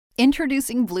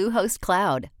Introducing Bluehost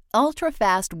Cloud,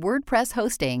 ultra-fast WordPress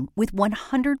hosting with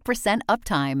 100%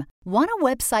 uptime. Want a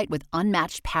website with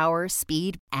unmatched power,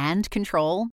 speed, and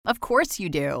control? Of course you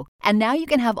do. And now you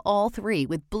can have all three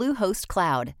with Bluehost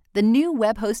Cloud, the new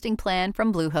web hosting plan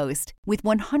from Bluehost. With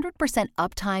 100%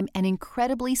 uptime and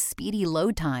incredibly speedy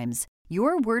load times,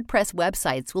 your WordPress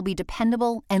websites will be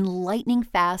dependable and lightning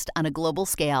fast on a global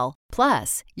scale.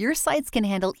 Plus, your sites can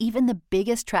handle even the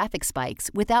biggest traffic spikes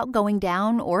without going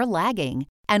down or lagging.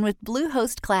 And with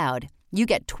Bluehost Cloud, you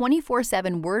get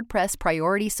 24/7 WordPress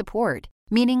priority support,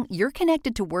 meaning you're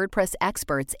connected to WordPress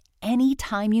experts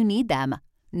anytime you need them.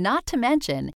 Not to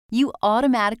mention, you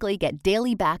automatically get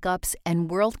daily backups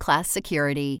and world-class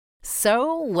security.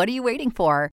 So, what are you waiting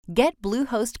for? Get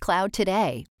Bluehost Cloud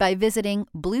today by visiting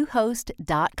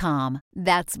Bluehost.com.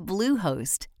 That's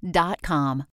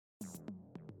Bluehost.com.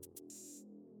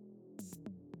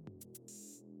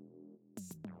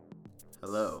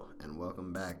 Hello, and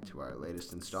welcome back to our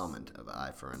latest installment of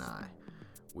Eye for an Eye.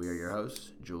 We are your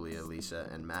hosts, Julia, Lisa,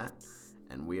 and Matt,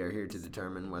 and we are here to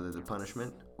determine whether the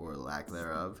punishment, or lack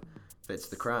thereof, fits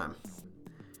the crime.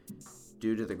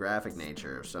 Due to the graphic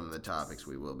nature of some of the topics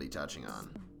we will be touching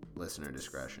on, listener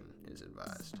discretion is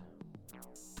advised.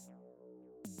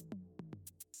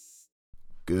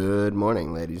 Good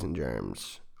morning, ladies and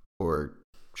germs. Or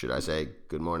should I say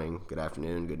good morning, good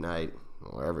afternoon, good night,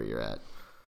 wherever you're at.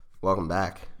 Welcome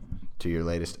back to your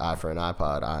latest Eye for an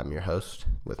iPod. I'm your host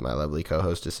with my lovely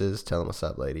co-hostesses. Tell them what's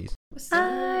up, ladies.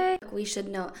 Hi. We should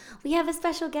know. We have a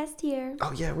special guest here.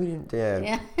 Oh, yeah, we didn't.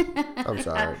 Yeah. I'm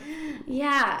sorry.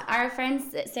 Yeah, our friend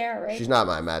Sarah, right? She's not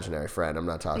my imaginary friend. I'm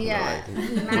not talking Yeah.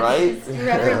 about right?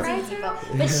 Referencing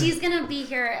people. But she's going to be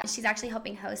here. She's actually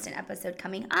helping host an episode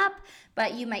coming up.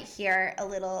 But you might hear a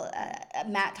little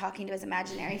Matt talking to his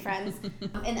imaginary friends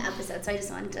in the episode. So I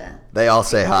just wanted to... They all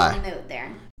say hi. Note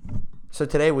there. So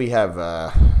today we have,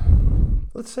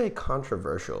 let's say,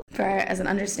 controversial. As an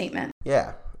understatement.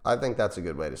 Yeah, I think that's a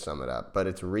good way to sum it up. But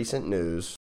it's recent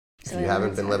news. So if you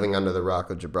haven't been living under the Rock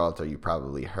of Gibraltar, you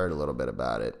probably heard a little bit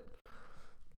about it.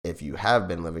 If you have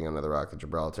been living under the Rock of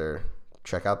Gibraltar,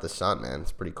 check out The Sun, man.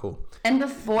 It's pretty cool. And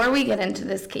before we get into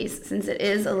this case, since it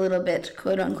is a little bit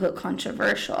quote-unquote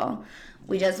controversial,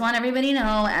 we just want everybody to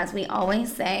know, as we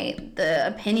always say, the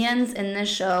opinions in this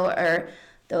show are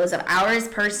those of ours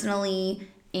personally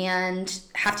and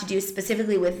have to do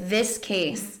specifically with this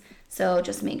case. So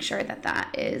just make sure that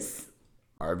that is...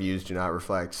 Our views do not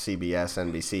reflect CBS,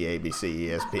 NBC, ABC,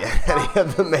 ESPN, any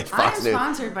of the major Fox News.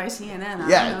 I'm sponsored by CNN.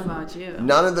 I don't know about you.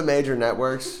 None of the major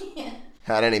networks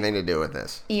had anything to do with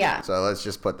this. Yeah. So let's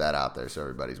just put that out there so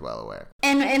everybody's well aware.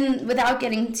 And without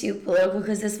getting too political,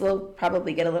 because this will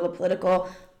probably get a little political,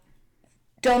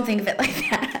 don't think of it like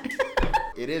that.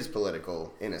 It is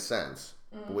political in a sense.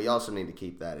 But we also need to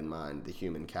keep that in mind, the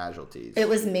human casualties. It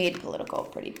was made political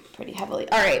pretty heavily.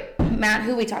 All right, Matt,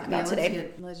 who are we talking about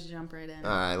today? Let's jump right in.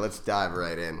 All right, let's dive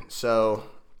right in. So,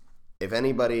 if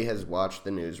anybody has watched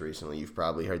the news recently, you've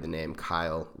probably heard the name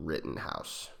Kyle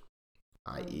Rittenhouse,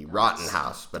 i.e.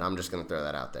 Rottenhouse, but I'm just going to throw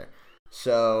that out there.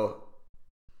 So,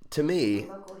 to me,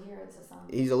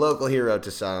 he's a local hero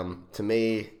to some. To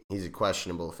me, he's a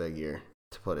questionable figure,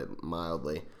 to put it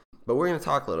mildly. But we're going to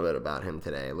talk a little bit about him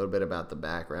today, a little bit about the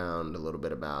background, a little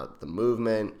bit about the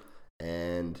movement,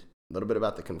 and a little bit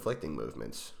about the conflicting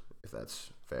movements, if that's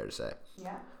fair to say.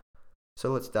 Yeah. So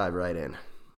let's dive right in.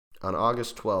 On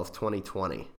August 12th,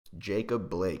 2020, Jacob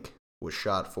Blake was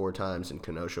shot 4 times in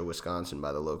Kenosha, Wisconsin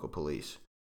by the local police.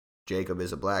 Jacob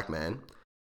is a black man,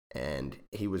 and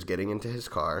he was getting into his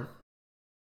car.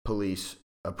 Police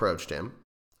approached him,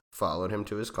 followed him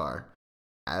to his car.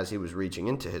 As he was reaching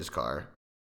into his car,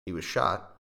 he was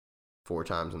shot 4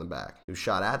 times in the back. He was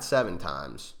shot at 7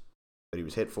 times, but he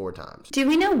was hit 4 times. Do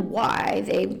we know why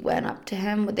they went up to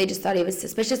him? They just thought he was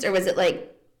suspicious, or was it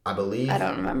like... I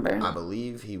don't remember. I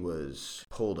believe he was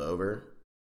pulled over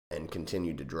and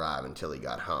continued to drive until he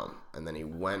got home. And then he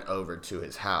went over to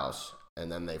his house,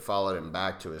 and then they followed him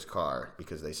back to his car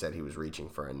because they said he was reaching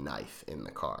for a knife in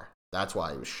the car. That's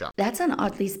why he was shot. That's an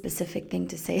oddly specific thing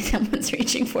to say someone's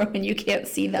reaching for when you can't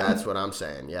see them. That's what I'm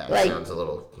saying, yeah. It sounds a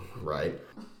little, right?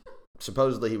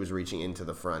 Supposedly he was reaching into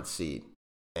the front seat,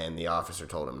 and the officer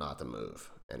told him not to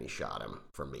move, and he shot him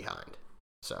from behind.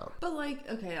 So. But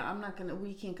okay,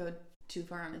 we can't go too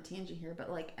far on a tangent here, but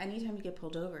anytime you get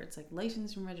pulled over, it's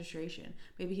license and registration.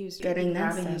 Maybe he was grabbing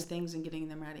his things and getting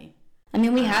them ready. I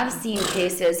mean, we have seen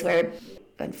cases where,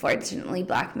 unfortunately,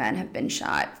 black men have been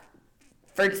shot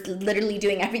for literally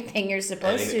doing everything you're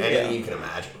supposed to do. Anything you can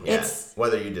imagine. Yeah.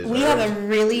 whether you deserve. We have a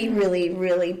really, really,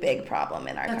 really big problem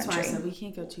in our country. That's why I said we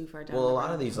can't go too far down. Well, a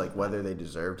lot of these, like, whether they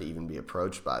deserve to even be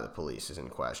approached by the police is in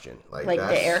question. Like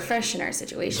the air freshener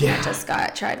situation that just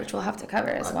got tried, which we'll have to cover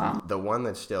as well. The one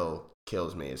that still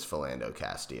kills me is Philando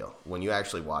Castile. When you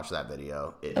actually watch that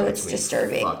video, it's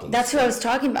disturbing. That's who I was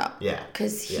talking about. Yeah.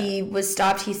 Because he was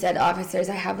stopped. He said, "Officers,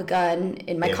 I have a gun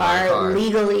in my car.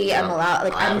 Legally, yep. I'm allowed.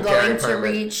 Like, I'm going to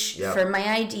reach for my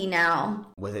ID now."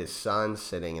 With his son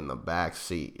sitting in the back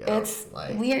seat. It's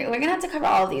like, we're gonna have to cover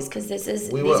all of these because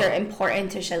these are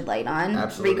important to shed light on.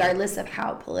 Absolutely. Regardless of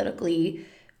how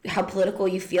political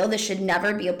you feel. This should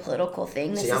never be a political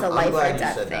thing. This is a life or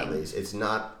death thing. It's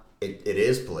not. It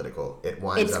is political. It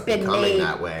winds up becoming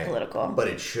that way. Political. But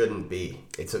it shouldn't be.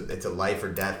 It's a life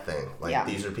or death thing. Like,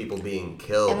 these are people being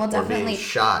killed or being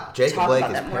shot. Jacob Blake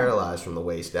is paralyzed from the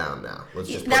waist down now. Let's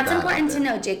just put That's important to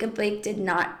know. Jacob Blake did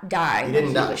not die. He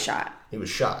didn't die. He was shot. He was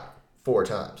shot 4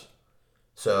 times.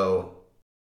 So,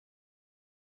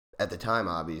 at the time,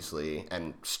 obviously,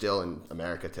 and still in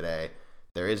America today,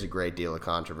 there is a great deal of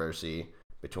controversy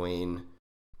between,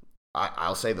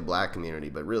 I'll say, the black community,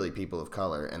 but really people of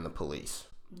color and the police.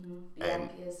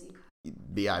 BIPOC.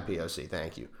 BIPOC,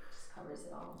 thank you. Just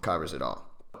covers it all.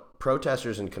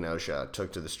 Protesters in Kenosha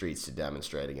took to the streets to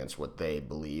demonstrate against what they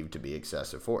believed to be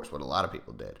excessive force, what a lot of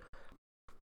people did.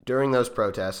 During those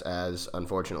protests, as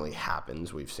unfortunately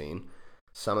happens, we've seen,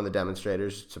 some of the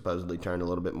demonstrators supposedly turned a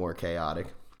little bit more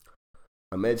chaotic.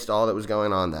 Amidst all that was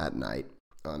going on that night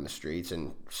on the streets,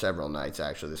 and several nights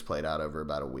actually, this played out over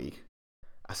about a week,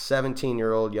 a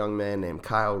 17-year-old young man named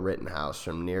Kyle Rittenhouse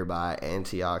from nearby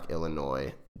Antioch,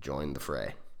 Illinois, joined the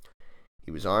fray.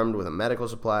 He was armed with a medical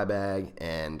supply bag,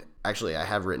 and actually I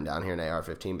have written down here an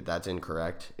AR-15, but that's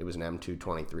incorrect. It was an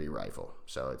M223 rifle,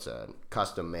 so it's a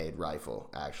custom-made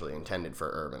rifle, actually intended for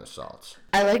urban assaults.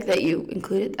 I like that you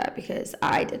included that because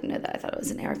I didn't know that. I thought it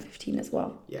was an AR-15 as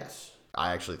well. Yes,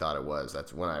 I actually thought it was.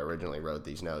 That's when I originally wrote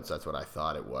these notes. That's what I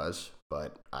thought it was.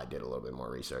 But I did a little bit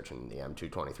more research, and the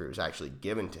M223 was actually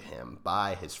given to him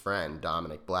by his friend,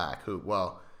 Dominic Black, who,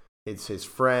 well, it's his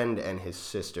friend and his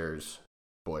sister's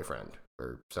boyfriend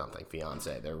or something,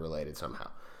 fiance. They're related somehow.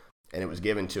 And it was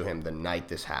given to him the night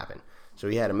this happened. So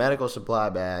he had a medical supply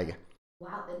bag.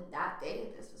 Wow, then that day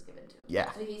this was given to him.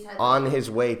 Yeah, so he's had on his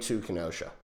way to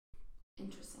Kenosha.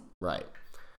 Interesting. Right.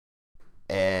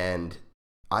 And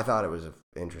I thought it was an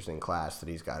interesting class that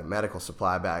he's got a medical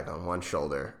supply bag on one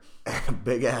shoulder and a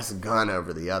big-ass gun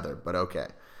over the other, but okay.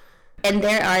 And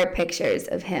there are pictures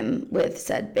of him with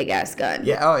said big-ass gun.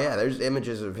 Yeah, oh yeah, there's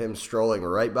images of him strolling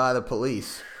right by the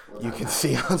police. You can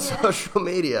see on social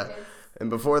media. And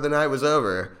before the night was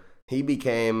over, he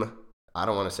became, I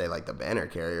don't want to say like the banner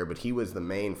carrier, but he was the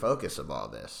main focus of all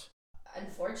this.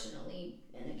 Unfortunately,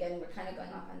 and again, we're kind of going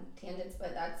off on tangents,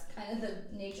 but that's kind of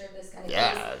the nature of this kind of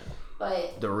case.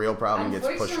 But the real problem gets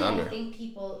pushed under. I think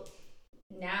people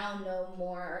now know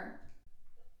more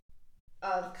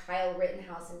of Kyle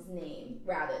Rittenhouse's name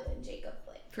rather than Jacob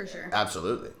Blake. For sure.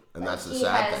 Absolutely. And that's the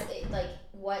sad thing. Like,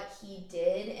 what he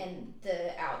did and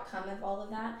the outcome of all of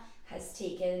that has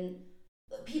taken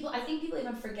people. I think people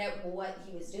even forget what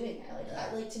he was doing there.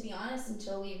 Like to be honest,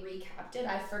 until we recapped it,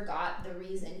 I forgot the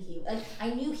reason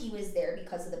I knew he was there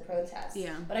because of the protests.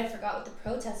 Yeah. But I forgot what the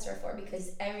protests are for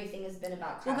because everything has been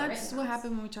about Kyle Rittenhouse. That's what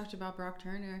happened when we talked about Brock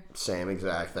Turner. Same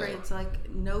exact thing. Right. It's like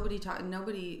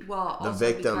well, the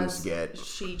victims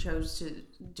she chose to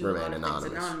do remain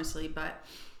anonymously, but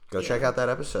go check out that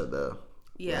episode though.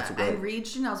 Yeah, and read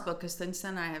Janelle's book because since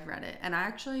then I have read it, and I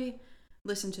actually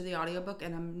listened to the audiobook,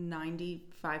 and I'm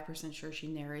 95% sure she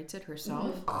narrates it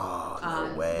herself. Mm-hmm. Oh,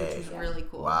 no way. Which is really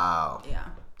cool. Wow. Yeah.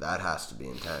 That has to be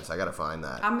intense. I gotta find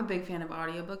that. I'm a big fan of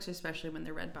audiobooks, especially when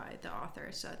they're read by the author.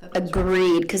 So I thought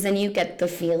agreed, because then you get the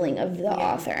feeling of the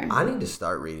author. I need to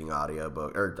start reading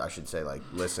audiobook, or I should say, like,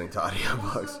 listening to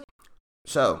audiobooks.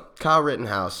 So, Kyle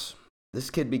Rittenhouse,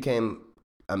 this kid became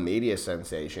a media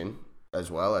sensation as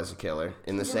well as a killer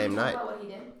in the same night. About what he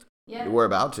did? Yeah. We're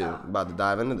about to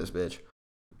dive into this bitch.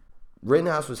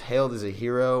 Rittenhouse was hailed as a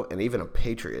hero and even a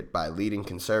patriot by leading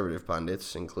conservative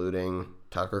pundits, including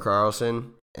Tucker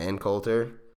Carlson, Ann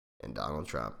Coulter, and Donald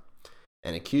Trump,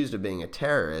 and accused of being a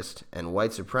terrorist and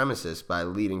white supremacist by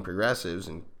leading progressives,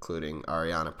 including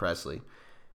Ariana Presley,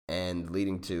 and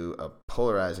leading to a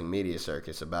polarizing media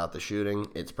circus about the shooting,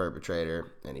 its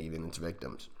perpetrator, and even its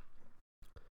victims.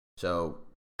 So,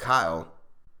 Kyle,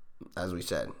 as we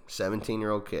said,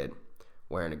 17-year-old kid,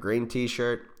 wearing a green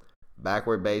t-shirt,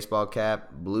 backward baseball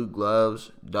cap, blue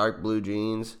gloves, dark blue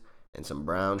jeans, and some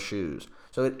brown shoes.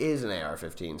 So it is an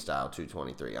AR-15 style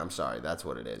 223. I'm sorry, that's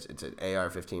what it is. It's an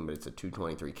AR-15, but it's a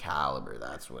 223 caliber.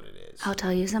 That's what it is. I'll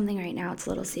tell you something right now. It's a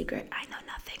little secret. I know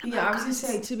nothing about Yeah, I was guns.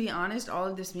 going to say, to be honest, all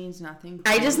of this means nothing.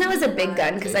 I just know it's a big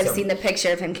gun because I've seen the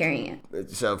picture of him carrying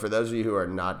it. So for those of you who are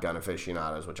not gun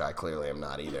aficionados, which I clearly am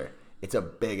not either, it's a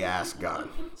big-ass gun.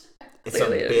 It's a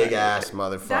big-ass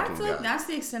motherfucking gun. That's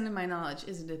the extent of my knowledge.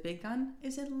 Is it a big gun?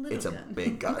 Is it a little gun? It's a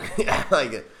big gun. Yeah,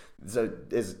 like so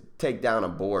it's take down a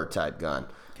boar type gun.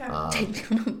 Take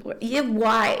down a board. Yeah,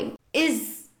 why?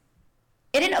 Is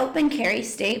it an open carry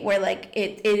state where like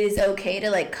it is okay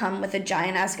to like come with a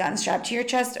giant ass gun strapped to your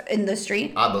chest in the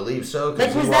street? I believe so.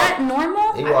 Like, was that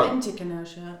normal? I've been to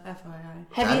Kenosha, FYI.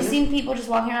 Have you seen people just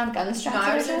walking around with guns strapped to I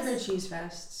their was there chest? for Cheese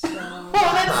Fest. So. Oh,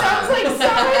 that sounds like so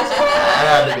much fun.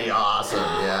 That had to be awesome.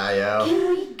 Yeah, yo. Can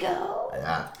we go?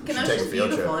 Yeah. Kenosha's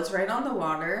beautiful. It's right on the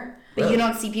water. But you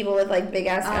don't see people with like big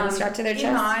ass guns strapped to their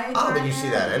chest? I don't think you see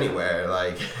that anywhere.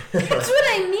 Like That's what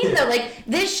I mean though. Like,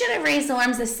 this should have raised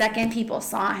alarms the second people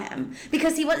saw him.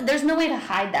 Because there's no way to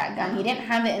hide that gun. He didn't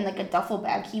have it in like a duffel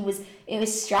bag. It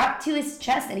was strapped to his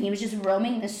chest and he was just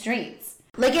roaming the streets.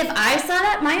 Like, if I saw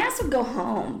that, my ass would go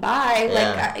home. Bye.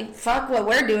 Yeah. Like, fuck what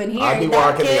we're doing here. I'd be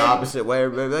That walking kid- the opposite way.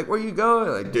 Like, where you going?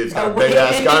 Like, dude's got a big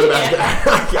ass gun back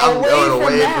there. Like, I'm Away going from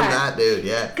away that. from that dude.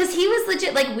 Yeah. Because he was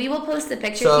legit, like, we will post the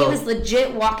picture. So- He was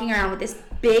legit walking around with this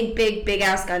big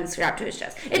ass gun strapped to his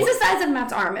chest. It's the size of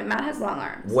Matt's arm, and Matt has long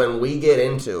arms. When we get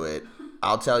into it,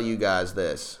 I'll tell you guys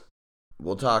this.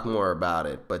 We'll talk more about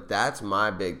it, but that's my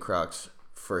big crux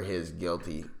for his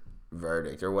guilty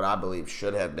verdict, or what I believe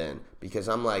should have been. Because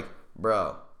I'm like,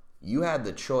 bro, you had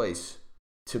the choice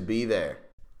to be there.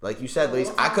 Like you said,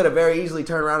 Lise, I could have very easily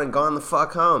turned around and gone the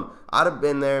fuck home. I'd have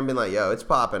been there and been like, yo, it's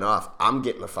popping off. I'm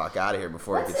getting the fuck out of here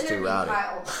before it gets too rowdy.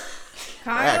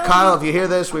 Yeah, Kyle, if you hear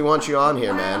this, we want you on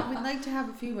here, man. We'd like to have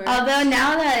a few words. Although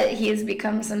now that he's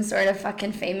become some sort of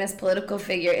fucking famous political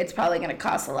figure, it's probably going to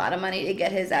cost a lot of money to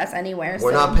get his ass anywhere.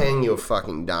 We're not paying you a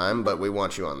fucking dime, but we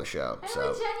want you on the show.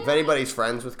 So if anybody's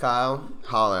friends with Kyle,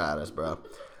 holler at us, bro.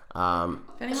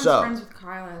 If anyone's friends with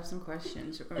Kyle, I have some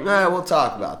questions. We'll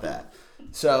talk about that.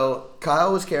 So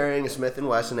Kyle was carrying a Smith &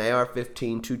 Wesson AR-15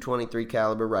 223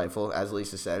 caliber rifle. As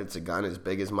Lisa said, it's a gun as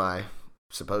big as my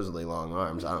supposedly long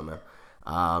arms. I don't know.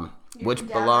 Which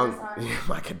belonged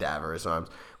my cadaverous arms,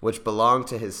 which belonged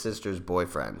to his sister's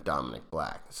boyfriend, Dominic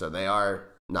Black. So they are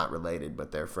not related,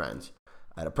 but they're friends.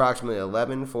 At approximately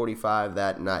 11:45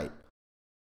 that night,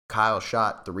 Kyle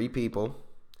shot 3 people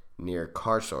near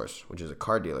Car Source, which is a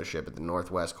car dealership at the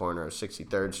northwest corner of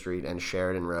 63rd Street and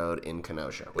Sheridan Road in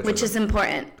Kenosha. Which is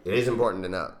important. It is important to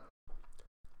know.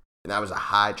 And that was a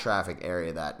high traffic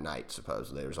area that night,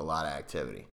 supposedly. There was a lot of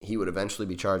activity. He would eventually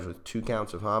be charged with 2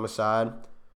 counts of homicide,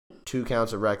 2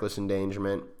 counts of reckless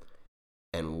endangerment,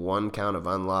 and 1 count of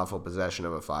unlawful possession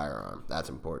of a firearm. That's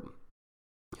important.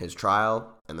 His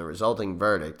trial and the resulting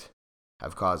verdict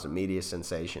have caused a media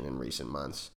sensation in recent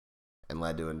months and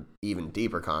led to an even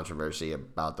deeper controversy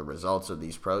about the results of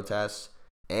these protests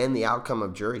and the outcome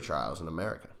of jury trials in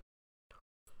America.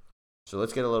 So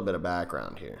let's get a little bit of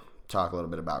background here. Talk a little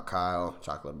bit about Kyle,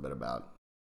 talk a little bit about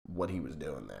what he was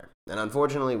doing there. And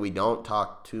unfortunately, we don't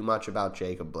talk too much about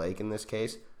Jacob Blake in this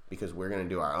case because we're going to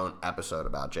do our own episode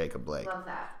about Jacob Blake. Love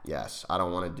that. Yes, I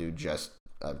don't want to do just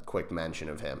a quick mention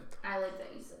of him. I like that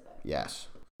you said that. Yes,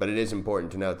 but it is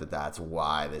important to note that that's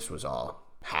why this was all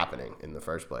happening in the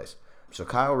first place. So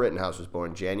Kyle Rittenhouse was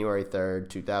born January 3rd,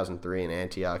 2003 in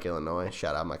Antioch, Illinois.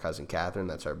 Shout out my cousin Catherine.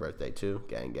 That's her birthday too.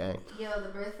 Gang, gang. Yo, the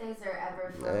birthdays are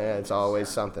ever fun. Yeah, it's always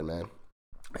something, man.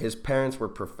 His parents were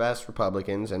professed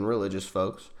Republicans and religious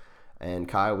folks, and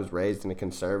Kyle was raised in a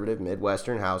conservative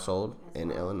Midwestern household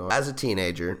in Illinois. As a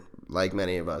teenager, like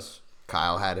many of us,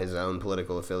 Kyle had his own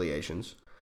political affiliations.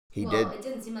 It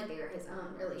didn't seem like they were his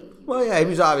own, really. He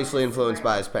was obviously influenced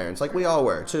by his parents, like we all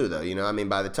were too, though. You know, I mean,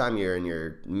 by the time you're in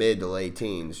your mid to late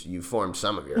teens, you formed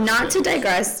some of your own Not to opinions.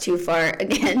 digress too far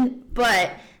again,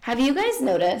 but have you guys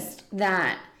noticed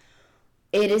that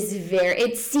it is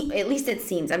at least it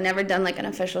seems, I've never done like an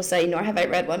official study, nor have I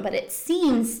read one, but it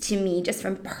seems to me, just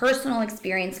from personal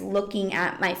experience looking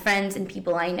at my friends and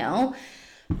people I know,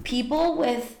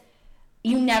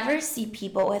 you never see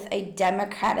people with a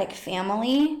Democratic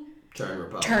family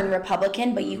turn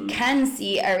Republican, but you can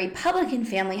see a Republican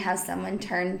family has someone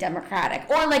turn Democratic,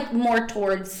 or like more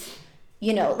towards,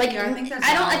 like Yeah, I think that's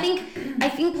I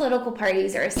think political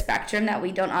parties are a spectrum that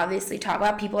we don't obviously talk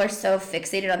about. People are so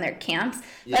fixated on their camps,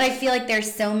 but I feel like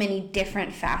there's so many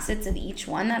different facets of each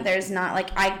one that there's not like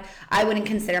I wouldn't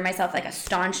consider myself like a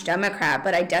staunch Democrat,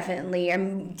 but I definitely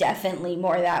am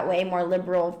more that way, more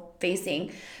liberal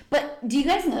facing. But do you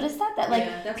guys notice that? That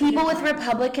like people with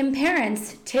Republican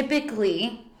parents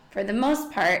typically, for the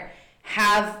most part,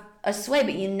 have a sway,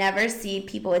 but you never see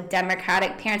people with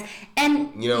Democratic parents.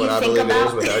 And you know what I believe it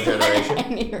is with our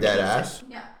generation? Dead ass.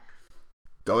 Yeah.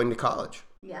 Going to college.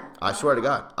 Yeah. I swear to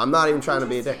God. I'm not even trying to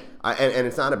be a dick. And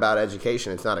it's not about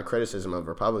education. It's not a criticism of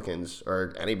Republicans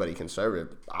or anybody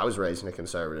conservative. I was raised in a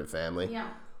conservative family. Yeah.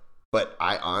 But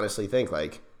I honestly think,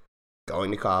 like,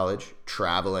 going to college,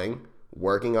 traveling,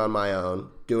 working on my own,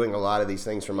 doing a lot of these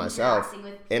things for myself,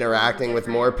 interacting with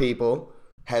more people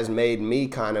has made me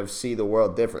kind of see the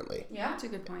world differently. Yeah, that's a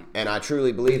good point. And I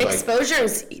truly believe, like, exposure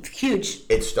is huge.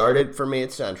 It started for me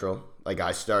at Central. Like,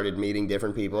 I started meeting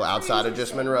different people outside of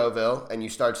just Monroeville, and you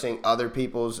start seeing other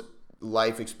people's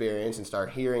life experience and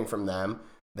start hearing from them.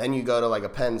 Then you go to, like, a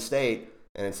Penn State,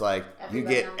 and it's like, you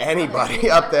get anybody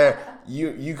up there.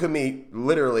 You could meet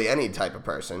literally any type of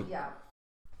person. Yeah.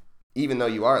 Even though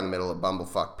you are in the middle of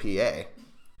bumblefuck PA.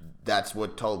 That's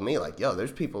what told me, like, yo,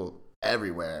 there's people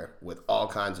everywhere with all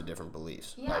kinds of different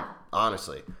beliefs. Yeah. Like,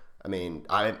 honestly. I mean,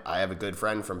 I have a good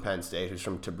friend from Penn State who's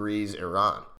from Tabriz,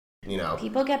 Iran. You know,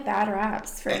 people get bad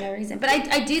raps for no reason, but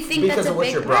I do think because that's a of what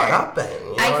big you're part. brought up in.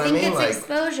 You know I think what mean? it's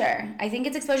exposure. I think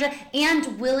it's exposure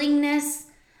and willingness.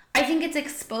 I think it's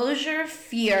exposure,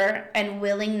 fear, and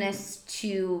willingness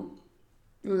to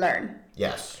learn.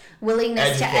 Yes.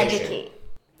 Willingness to educate.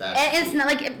 And it's not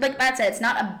like Matt said, it's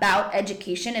not about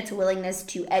education, it's willingness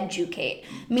to educate.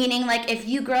 Meaning, like, if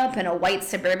you grow up in a white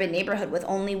suburban neighborhood with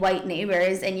only white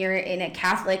neighbors and you're in a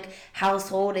Catholic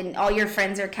household and all your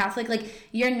friends are Catholic, like,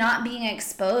 you're not being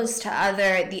exposed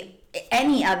to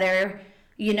any other,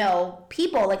 you know,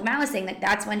 people. Like Matt was saying, like,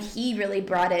 that's when he really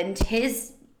brought in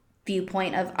his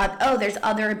viewpoint of, oh, there's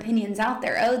other opinions out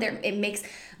there. Oh, it makes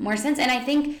more sense. And I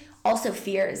think also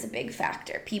fear is a big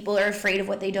factor. People are afraid of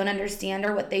what they don't understand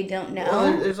or what they don't know.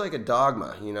 Well, there's like a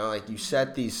dogma, you know, like you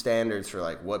set these standards for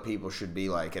like what people should be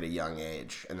like at a young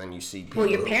age, and then you see people.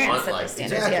 Well, your parents set like, those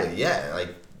standards, exactly, yeah,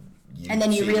 like. And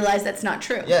then you realize that's not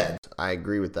true. Yeah, I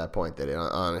agree with that point. That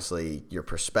honestly, your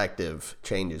perspective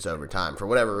changes over time for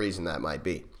whatever reason that might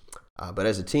be. But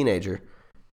as a teenager,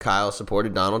 Kyle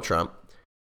supported Donald Trump.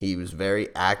 He was very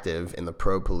active in the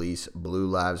pro-police Blue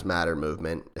Lives Matter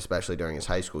movement, especially during his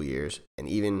high school years, and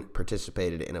even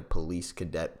participated in a police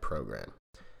cadet program.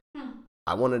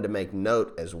 I wanted to make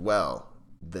note as well,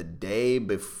 the day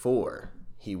before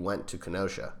he went to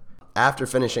Kenosha, after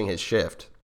finishing his shift,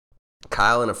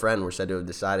 Kyle and a friend were said to have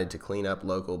decided to clean up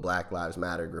local Black Lives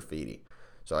Matter graffiti.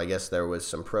 So I guess there was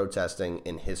some protesting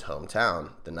in his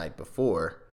hometown the night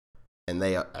before, and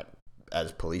they,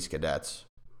 as police cadets,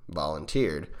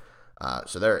 volunteered.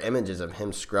 So there are images of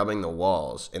him scrubbing the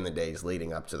walls in the days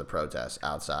leading up to the protests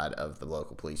outside of the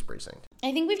local police precinct.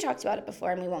 I think we've talked about it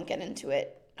before, and we won't get into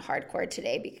it hardcore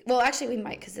today. Well, actually, we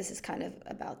might, because this is kind of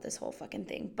about this whole fucking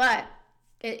thing. But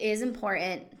it is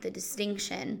important, the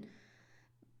distinction.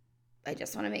 I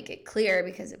just want to make it clear,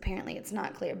 because apparently it's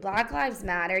not clear. Black Lives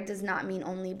Matter does not mean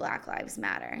only Black Lives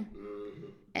Matter. Mm-hmm.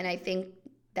 And I think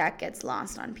that gets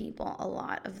lost on people a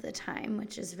lot of the time,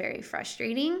 which is very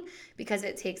frustrating because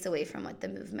it takes away from what the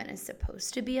movement is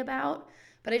supposed to be about.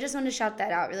 But I just wanted to shout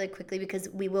that out really quickly, because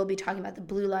we will be talking about the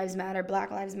Blue Lives Matter,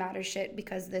 Black Lives Matter shit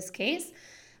because of this case.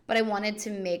 But I wanted to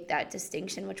make that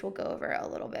distinction, which we'll go over a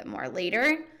little bit more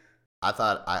later. I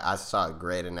thought I saw a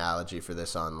great analogy for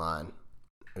this online.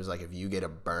 It was like, if you get a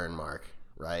burn mark,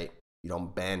 right? You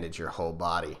don't bandage your whole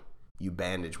body. You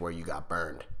bandage where you got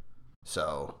burned.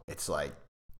 So it's like,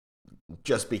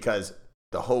 just because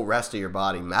the whole rest of your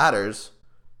body matters,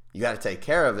 you got to take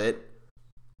care of it.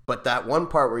 But that one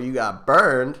part where you got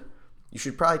burned, you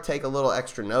should probably take a little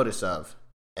extra notice of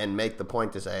and make the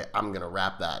point to say, I'm going to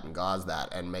wrap that and gauze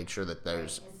that and make sure that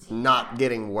there's not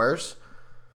getting worse.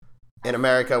 In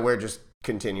America, we're just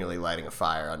continually lighting a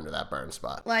fire under that burn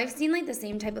spot. Well, I've seen like the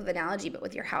same type of analogy, but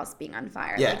with your house being on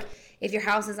fire. Yeah. Like, if your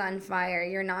house is on fire,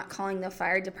 you're not calling the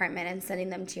fire department and sending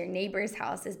them to your neighbor's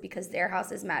houses because their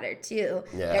houses matter too.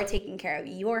 Yeah. They're taking care of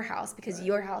your house because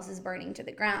your house is burning to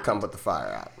the ground. Come put the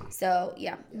fire out. So,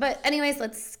 yeah. But anyways,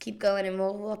 let's keep going, and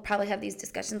we'll probably have these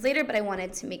discussions later, but I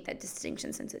wanted to make that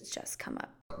distinction since it's just come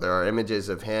up. There are images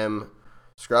of him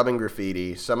scrubbing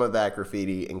graffiti. Some of that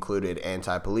graffiti included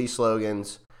anti-police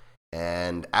slogans.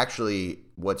 And actually,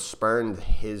 what spurned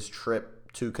his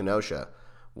trip to Kenosha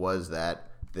was that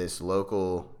this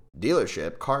local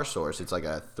dealership, Car Source, it's like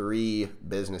a 3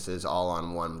 businesses all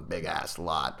on one big ass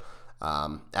lot,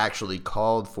 actually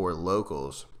called for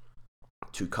locals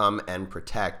to come and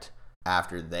protect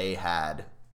after they had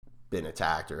been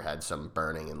attacked or had some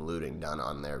burning and looting done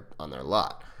on their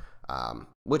lot,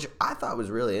 which I thought was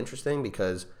really interesting,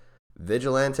 because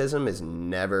vigilantism is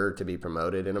never to be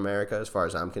promoted in America as far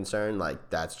as I'm concerned. Like,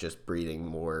 that's just breeding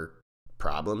more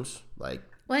problems. Like,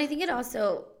 well, I think it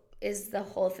also is the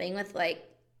whole thing with, like,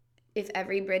 if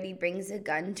everybody brings a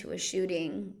gun to a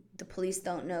shooting, the police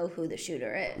don't know who the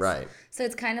shooter is. Right. So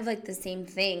it's kind of like the same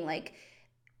thing, like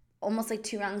almost like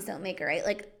two wrongs don't make a right.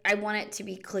 Like, I want it to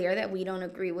be clear that we don't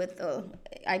agree with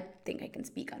I think I can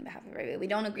speak on behalf of everybody. We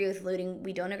don't agree with looting.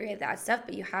 We don't agree with that stuff,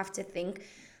 but you have to think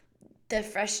the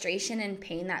frustration and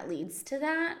pain that leads to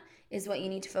that is what you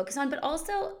need to focus on. But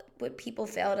also what people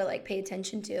fail to, like, pay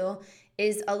attention to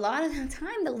is a lot of the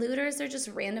time the looters are just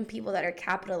random people that are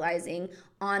capitalizing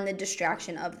on the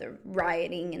distraction of the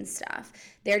rioting and stuff.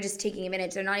 They're just taking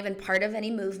advantage. They're not even part of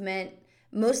any movement.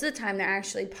 Most of the time they're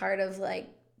actually part of, like,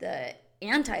 the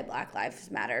anti-Black Lives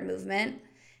Matter movement,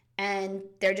 and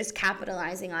they're just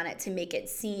capitalizing on it to make it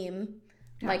seem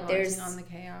like there's on the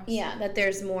chaos. Yeah, that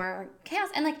there's more chaos.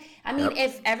 And, like, I mean,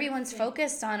 if everyone's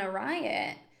focused on a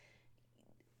riot,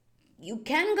 you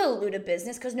can go loot a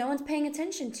business because no one's paying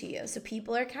attention to you. So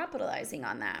people are capitalizing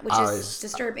on that, which is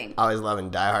disturbing. I always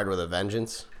loving Die Hard with a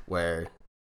Vengeance, where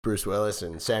Bruce Willis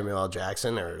and Samuel L.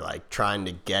 Jackson are, like, trying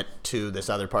to get to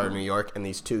this other part of New York, and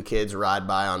these two kids ride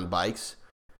by on bikes,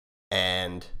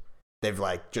 and they've,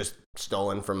 like, just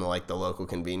stolen from, like, the local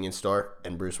convenience store,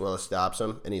 and Bruce Willis stops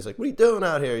them, and he's like, "What are you doing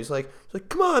out here?" He's like,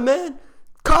 "Come on, man.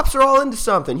 Cops are all into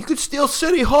something. You could steal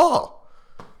City Hall."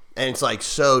 And it's, like,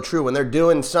 so true. When they're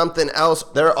doing something else,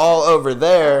 they're all over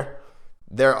there.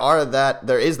 There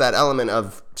is that element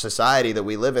of society that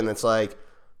we live in that's like,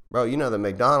 bro, you know the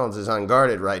McDonald's is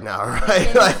unguarded right now,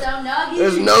 right? Like,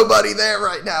 there's nobody there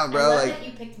right now, bro. I love like, that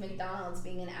you picked McDonald's,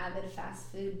 being an avid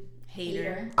fast food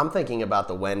hater. I'm thinking about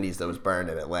the Wendy's that was burned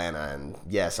in Atlanta, and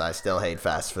yes, I still hate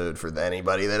fast food for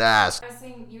anybody that asks.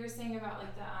 You were saying about,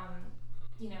 like, the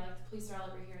like, the police are all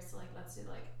over here, so, like, let's do,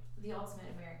 like, the ultimate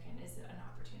American is an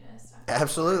opportunist.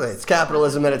 Absolutely. It's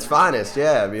capitalism at its finest.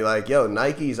 Yeah. Be like, yo,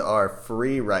 Nikes are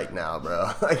free right now,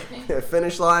 bro. Like, the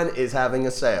Finish Line is having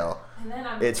a sale. And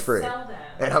then it's free. Sell them.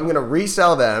 And I'm going to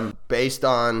resell them based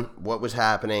on what was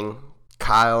happening.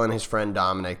 Kyle and his friend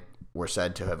Dominic were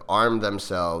said to have armed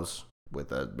themselves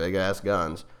with big-ass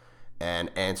guns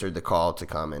and answered the call to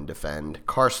come and defend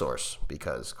CarSource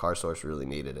because CarSource really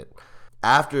needed it.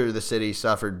 After the city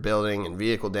suffered building and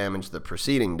vehicle damage the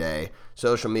preceding day,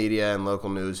 social media and local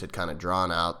news had kind of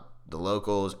drawn out the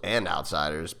locals and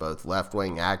outsiders, both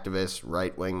left-wing activists,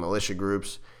 right-wing militia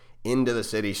groups, into the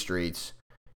city streets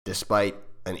despite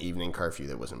an evening curfew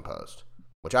that was imposed,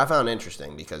 which I found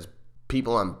interesting because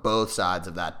people on both sides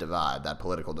of that divide, that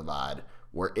political divide,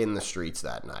 were in the streets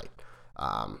that night.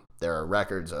 There are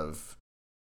records of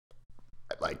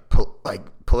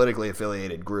politically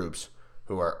affiliated groups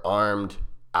who are armed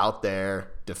out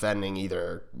there defending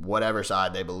either whatever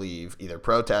side they believe, either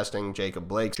protesting Jacob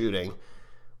Blake shooting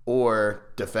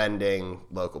or defending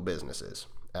local businesses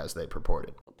as they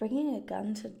purported. Bringing a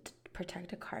gun to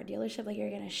protect a car dealership, like, you're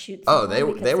going to shoot someone.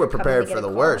 Oh, they were prepared for the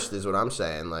worst is what I'm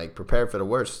saying. Like, prepared for the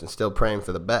worst and still praying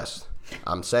for the best.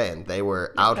 I'm saying they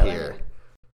were out here.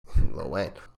 Lil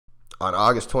Wayne. On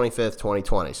August 25th,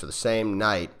 2020, so the same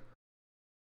night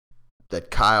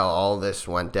that all this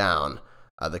went down,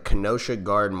 the Kenosha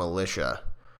Guard Militia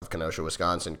of Kenosha,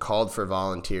 Wisconsin, called for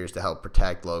volunteers to help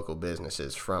protect local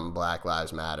businesses from Black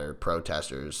Lives Matter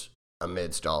protesters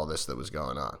amidst all this that was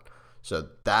going on. So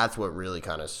that's what really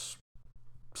kind of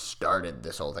started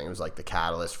this whole thing. It was like the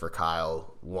catalyst for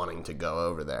Kyle wanting to go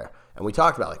over there. And we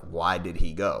talked about, like, why did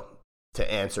he go?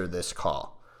 To answer this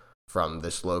call from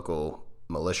this local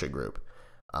militia group.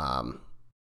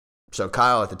 So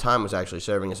Kyle at the time was actually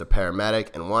serving as a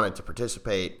paramedic and wanted to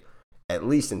participate at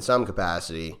least in some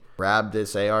capacity. Grabbed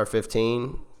this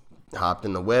AR-15, hopped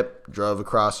in the whip, drove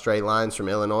across straight lines from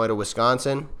Illinois to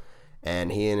Wisconsin,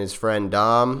 and he and his friend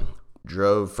Dom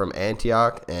drove from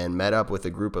Antioch and met up with a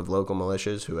group of local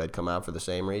militias who had come out for the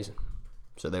same reason.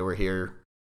 So they were here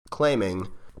claiming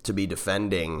to be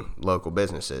defending local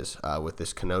businesses with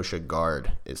this Kenosha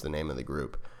Guard is the name of the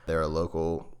group. They're a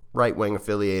local right-wing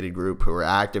affiliated group who were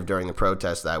active during the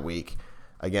protests that week,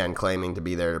 again claiming to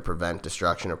be there to prevent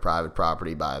destruction of private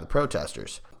property by the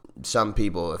protesters. Some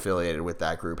people affiliated with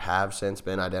that group have since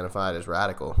been identified as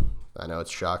radical. I know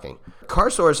it's shocking.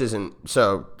 CarSource isn't,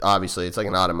 so obviously it's like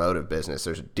an automotive business.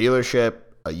 There's a dealership,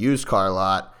 a used car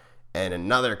lot, and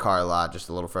another car lot just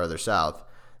a little further south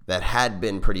that had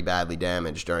been pretty badly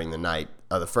damaged during the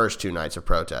first two nights of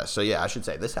protests. So yeah, I should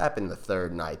say this happened the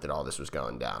third night that all this was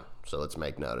going down. So let's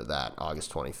make note of that,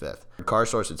 August 25th.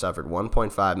 CarSource had suffered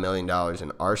 $1.5 million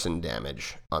in arson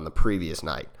damage on the previous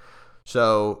night.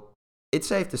 So it's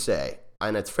safe to say,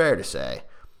 and it's fair to say,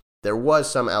 there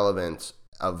was some elements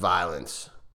of violence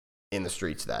in the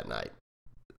streets that night.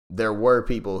 There were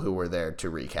people who were there to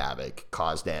wreak havoc,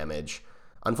 cause damage.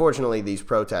 Unfortunately, these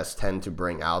protests tend to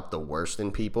bring out the worst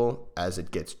in people. As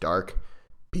it gets dark,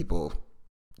 people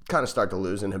kind of start to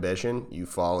lose inhibition. You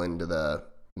fall into the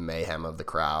mayhem of the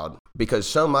crowd because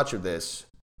so much of this,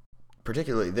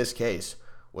 particularly this case,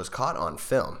 was caught on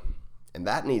film. And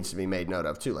that needs to be made note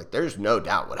of too. Like, there's no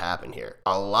doubt what happened here.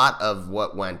 A lot of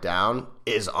what went down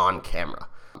is on camera.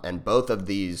 And both of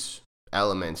these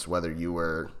elements, whether you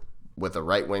were with a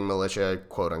right-wing militia,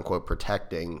 quote-unquote,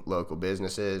 protecting local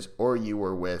businesses, or you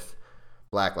were with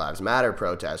Black Lives Matter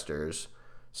protesters,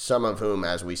 some of whom,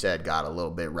 as we said, got a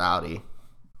little bit rowdy,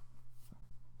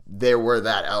 there were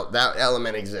that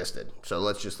element existed. So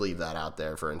let's just leave that out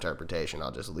there for interpretation.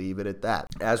 I'll just leave it at that.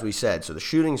 As we said, so the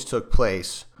shootings took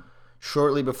place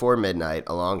shortly before midnight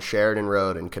along Sheridan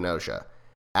Road in Kenosha,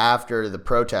 after the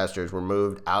protesters were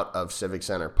moved out of Civic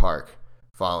Center Park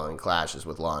following clashes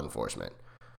with law enforcement.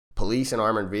 Police and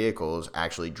armored vehicles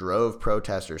actually drove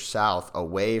protesters south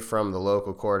away from the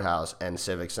local courthouse and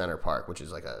Civic Center Park, which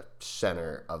is like a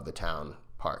center of the town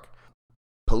park.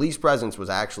 Police presence was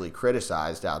actually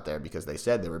criticized out there because they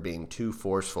said they were being too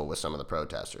forceful with some of the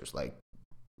protesters, like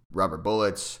rubber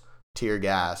bullets, tear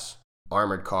gas,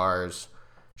 armored cars,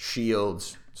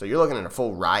 shields. So you're looking at a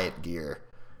full riot gear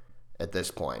at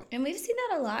this point. And we've seen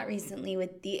that a lot recently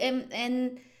with the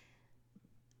and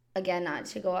again, not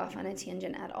to go off on a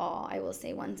tangent at all, I will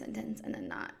say one sentence and then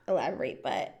not elaborate,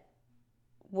 but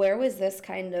where was this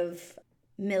kind of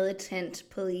militant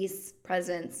police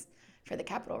presence for the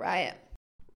Capitol riot?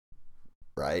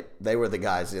 Right? They were the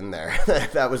guys in there.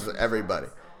 That was everybody.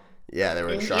 Yeah, they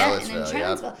were in Charlottesville. Yeah, and in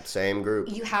Charlottesville. Yep, same group.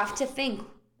 You have to think,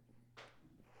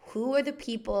 who are the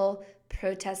people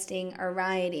protesting or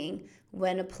rioting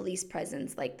when a police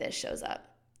presence like this shows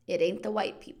up? It ain't the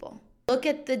white people. Look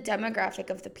at the demographic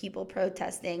of the people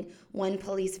protesting when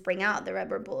police bring out the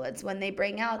rubber bullets, when they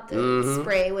bring out the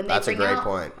spray, when they bring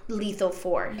out lethal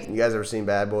force. You guys ever seen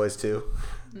Bad Boys 2?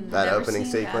 That opening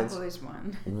sequence? Bad Boys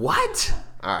 1. What?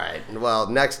 All right. Well,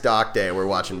 next Doc Day, we're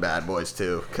watching Bad Boys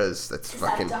 2 because that's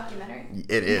fucking. Is that a documentary?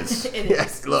 It is. It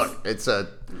Yes. is. Look,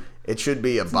 it should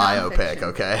be a biopic. nonfiction.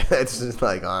 Okay. It's just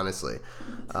like honestly.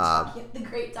 The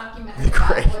great documentary.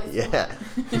 Bad Boys. Yeah.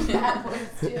 Bad Boys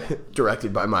 2.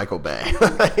 Directed by Michael Bay.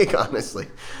 Like, honestly.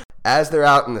 As they're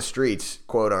out in the streets,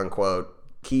 quote unquote,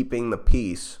 keeping the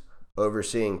peace,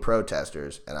 overseeing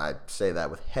protesters, and I say that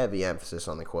with heavy emphasis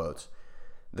on the quotes,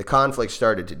 the conflict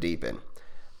started to deepen.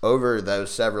 Over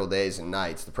those several days and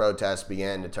nights, the protests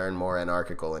began to turn more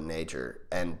anarchical in nature,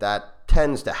 and that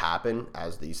tends to happen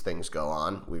as these things go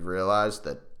on. We've realized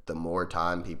that the more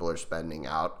time people are spending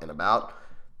out and about,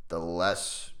 the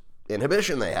less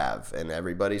inhibition they have, and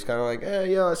everybody's kind of like,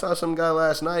 hey, I saw some guy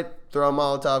last night throw a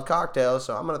Molotov cocktail,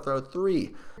 so I'm going to throw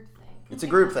 3. It's a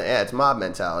group thing. Yeah, it's mob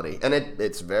mentality. And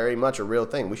it's very much a real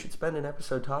thing. We should spend an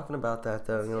episode talking about that,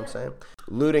 though. You know what I'm saying?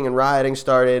 Looting and rioting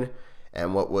started,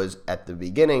 and what was at the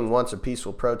beginning once a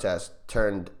peaceful protest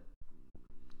turned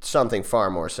something far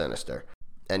more sinister.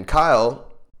 And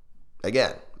Kyle,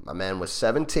 again, my man was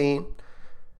 17,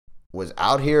 was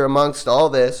out here amongst all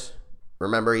this.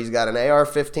 Remember, he's got an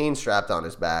AR-15 strapped on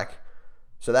his back,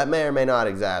 so that may or may not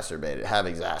have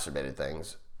exacerbated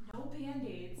things. No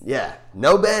Band-Aids. Yeah,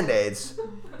 no Band-Aids,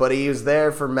 but he was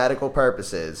there for medical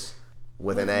purposes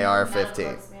with an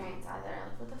AR-15.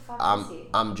 What the fuck is he?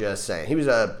 I'm just saying. He was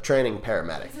a training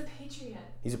paramedic. He's a patriot.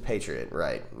 He's a patriot,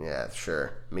 right. Yeah,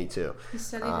 sure. Me too. He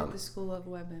studied at the School of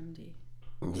WebMD.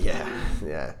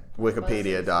 Yeah.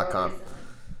 Wikipedia.com.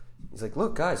 He's like,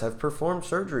 look, guys, I've performed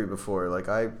surgery before. Like,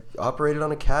 I operated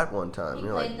on a cat one time. He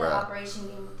You're played like, the bruh. Operation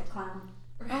Game with the Clown.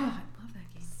 Oh, I love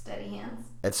that game. Steady hands.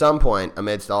 At some point,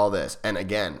 amidst all this, and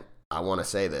again, I want to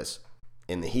say this,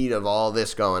 in the heat of all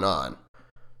this going on,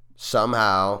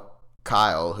 somehow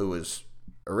Kyle, who was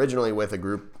originally with a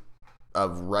group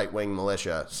of right-wing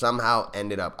militia, somehow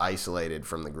ended up isolated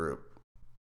from the group.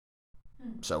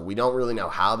 So we don't really know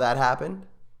how that happened.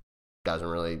 Doesn't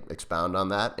really expound on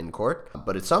that in court.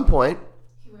 But at some point,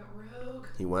 He went rogue.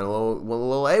 he went a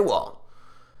little AWOL.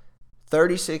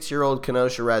 36-year-old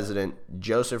Kenosha resident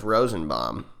Joseph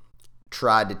Rosenbaum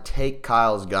tried to take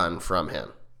Kyle's gun from him,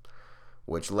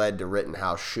 which led to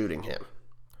Rittenhouse shooting him.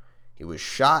 He was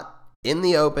shot in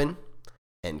the open,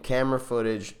 and camera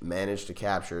footage managed to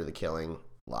capture the killing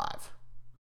live.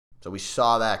 So we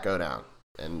saw that go down.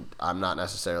 And I'm not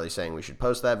necessarily saying we should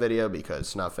post that video because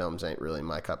snuff films ain't really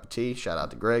my cup of tea. Shout out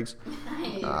to Griggs. I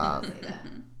didn't say that.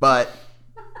 But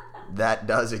that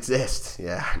does exist.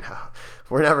 Yeah, I know.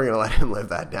 We're never going to let him live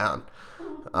that down.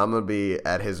 I'm going to be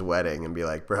at his wedding and be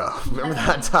like, bro, remember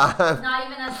that time? Not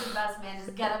even as the best man.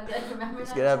 Just get up and be like, remember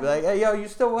Just that get up and be like, hey, yo, you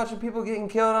still watching people getting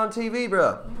killed on TV,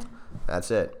 bro?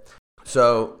 That's it.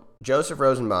 So Joseph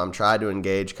Rosenbaum tried to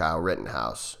engage Kyle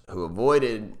Rittenhouse, who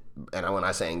avoided, and when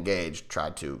I say engaged,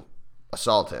 tried to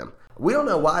assault him. We don't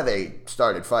know why they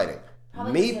started fighting.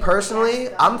 Probably Me personally,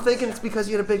 I'm thinking it's because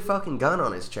he had a big fucking gun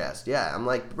on his chest. Yeah, I'm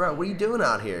like, bro, what are you doing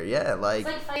out here? Yeah, like... It's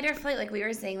like fight or flight, like we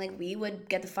were saying. Like, we would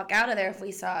get the fuck out of there if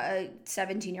we saw a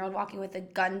 17-year-old walking with a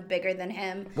gun bigger than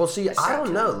him. Well, see, I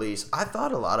don't know, Lise. I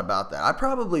thought a lot about that. I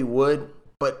probably would,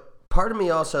 but part of me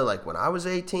also, like, when I was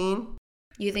 18...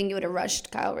 You think you would have rushed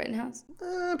Kyle Rittenhouse?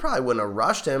 Probably wouldn't have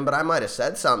rushed him, but I might have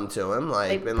said something to him.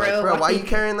 Like, been bro, like, bro, why are you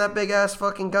carrying that big-ass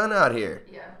fucking gun out here?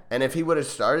 Yeah. And if he would have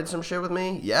started some shit with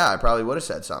me, yeah, I probably would have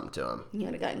said something to him. You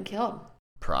would have gotten killed.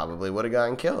 Probably would have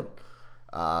gotten killed.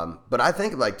 But I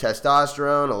think, like,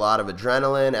 testosterone, a lot of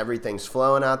adrenaline, everything's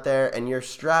flowing out there, and you're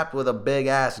strapped with a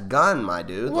big-ass gun, my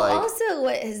dude. Well, like, also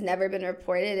what has never been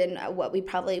reported and what we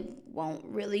probably won't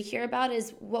really hear about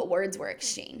is what words were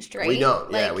exchanged, right? We don't.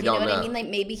 Like, Yeah, we don't know. You know what I mean? Like,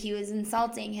 maybe he was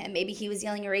insulting him. Maybe he was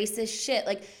yelling racist shit.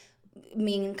 Like,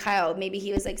 me and Kyle, maybe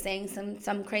he was, like, saying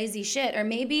some crazy shit. Or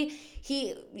maybe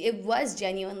it was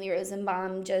genuinely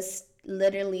Rosenbaum just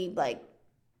literally, like,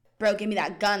 bro, give me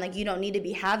that gun. Like, you don't need to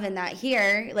be having that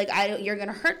here. Like, you're going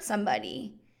to hurt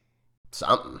somebody.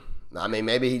 Something. I mean,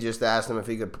 maybe he just asked him if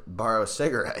he could borrow a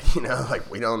cigarette, you know?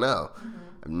 Like, we don't know. I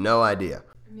have no idea.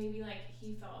 Or maybe, like,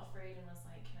 he felt afraid and was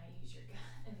like, can I use your gun?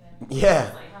 And then Yeah. he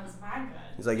was like, that was my gun.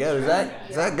 He's like, yo,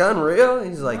 is that gun real?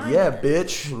 He's like, yeah,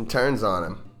 bitch, and turns on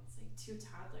him. It's like two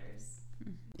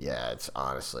toddlers. Yeah, it's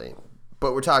honestly.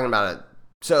 But we're talking about it.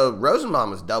 So Rosenbaum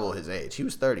was double his age. He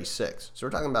was 36. So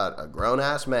we're talking about a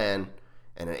grown-ass man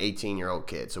and an 18-year-old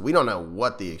kid. So we don't know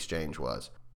what the exchange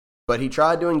was. But he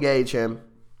tried to engage him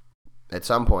at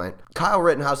some point. Kyle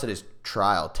Rittenhouse at his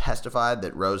trial testified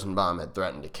that Rosenbaum had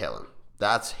threatened to kill him.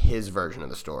 That's his version of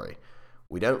the story.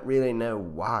 We don't really know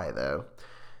why, though.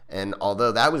 And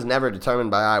although that was never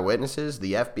determined by eyewitnesses,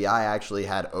 the FBI actually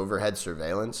had overhead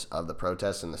surveillance of the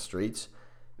protests in the streets.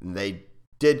 They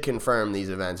did confirm these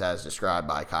events as described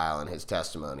by Kyle in his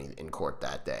testimony in court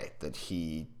that day, that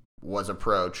he was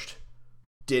approached,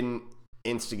 didn't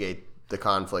instigate the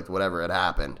conflict, whatever had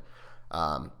happened.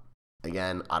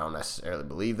 Again, I don't necessarily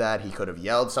believe that. He could have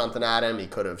yelled something at him. He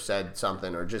could have said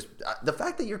something, or just the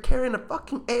fact that you're carrying a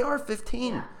fucking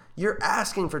AR-15, you're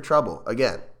asking for trouble.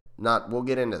 Again, we'll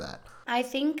get into that. I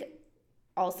think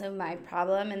also my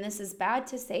problem, and this is bad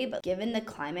to say, but given the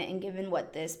climate and given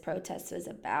what this protest was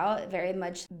about, very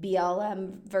much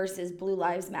BLM versus Blue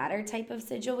Lives Matter type of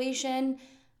situation,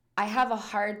 I have a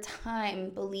hard time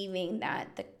believing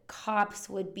that the cops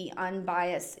would be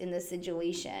unbiased in the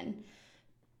situation,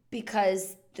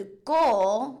 because the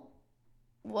goal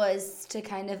was to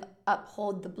kind of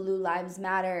uphold the Blue Lives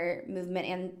Matter movement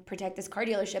and protect this car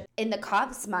dealership. In the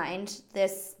cops' mind,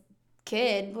 this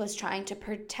kid was trying to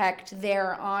protect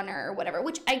their honor or whatever,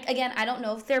 which I don't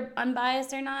know if they're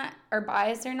unbiased or not, or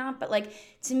biased or not, but like,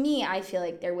 to me, I feel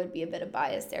like there would be a bit of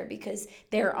bias there because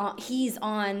he's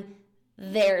on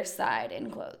their side,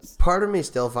 in quotes. Part of me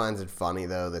still finds it funny,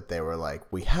 though, that they were like,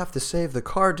 we have to save the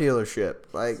car dealership.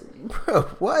 Like, bro,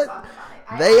 what?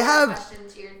 They have a question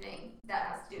to your thing that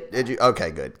has to do with that. Did you?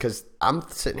 Okay, good, because I'm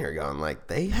sitting here going like,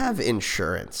 they have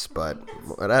insurance, but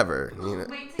whatever, you know.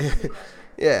 Wait till you see the question.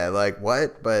 Yeah, like,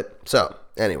 what? But, so,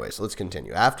 anyways, let's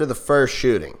continue. After the first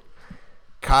shooting,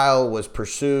 Kyle was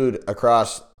pursued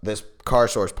across this Car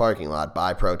Source parking lot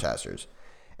by protesters.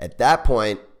 At that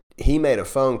point, he made a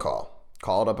phone call,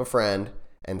 called up a friend,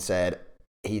 and said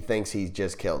he thinks he's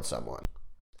just killed someone.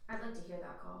 I'd like to hear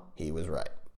that call. He was right.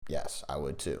 Yes, I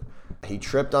would too. He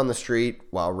tripped on the street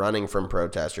while running from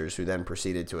protesters, who then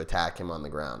proceeded to attack him on the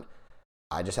ground.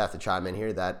 I just have to chime in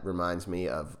here. That reminds me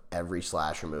of every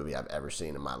slasher movie I've ever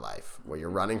seen in my life, where you're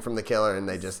running from the killer and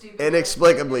they just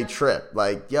inexplicably trip.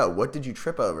 Like, yo, what did you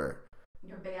trip over?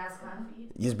 Your big ass gun.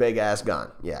 His big ass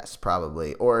gun. Yes,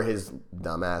 probably. Or his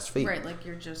dumb ass feet. Right, like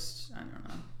you're just, I don't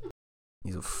know.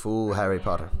 He's a fool, Harry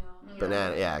Potter.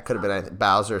 Banana, yeah, it could have been anything.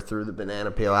 Bowser threw the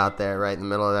banana peel out there right in the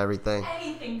middle of everything.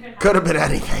 Anything could have been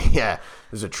anything, yeah.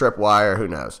 There's a tripwire, who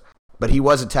knows. But he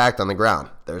was attacked on the ground.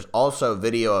 There's also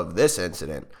video of this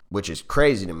incident, which is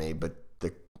crazy to me, but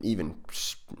the even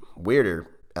weirder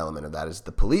element of that is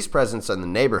the police presence in the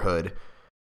neighborhood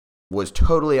was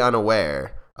totally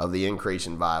unaware of the increase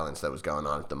in violence that was going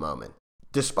on at the moment,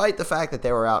 despite the fact that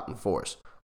they were out in force.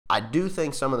 I do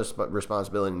think some of the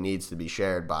responsibility needs to be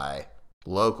shared by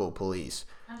local police.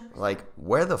 100%. Like,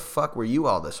 where the fuck were you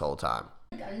all this whole time?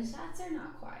 Gunshots are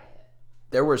not quiet.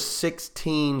 There were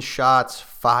 16 shots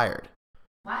fired.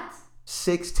 What?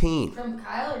 16. From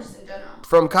Kyle or just in general?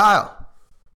 From Kyle.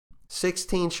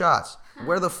 16 shots.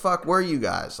 Where the fuck were you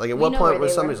guys? Like, at We what know point where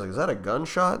was they somebody's were. like, is that a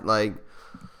gunshot? Like,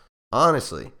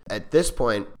 honestly, at this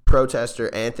point,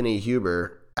 protester Anthony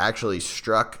Huber actually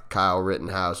struck Kyle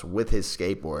Rittenhouse with his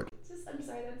skateboard. I'm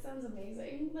sorry, that sounds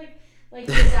amazing. Like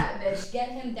get that bitch, get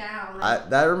him down.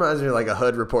 That reminds me of like a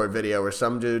Hood Report video where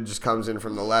some dude just comes in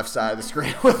from the left side of the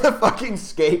screen with a fucking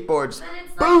skateboard. Just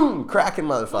boom! Cracking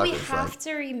motherfuckers. We have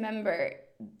to remember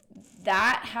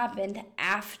that happened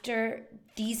after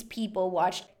these people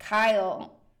watched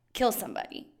Kyle kill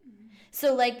somebody.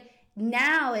 So like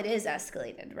now it is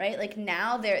escalated, right? Like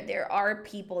now there are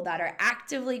people that are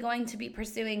actively going to be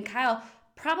pursuing Kyle,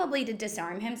 probably to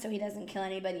disarm him so he doesn't kill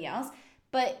anybody else.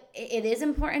 But it is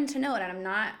important to note, and I'm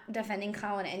not defending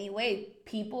Kyle in any way,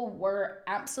 people were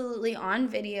absolutely on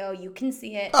video, you can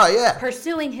see it,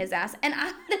 pursuing his ass, and I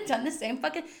would have done the same,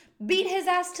 fucking beat his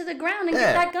ass to the ground and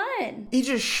get that gun. He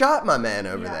just shot my man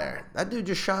over there. That dude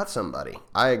just shot somebody.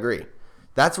 I agree.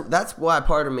 That's why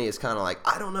part of me is kind of like,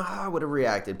 I don't know how I would have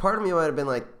reacted. Part of me might have been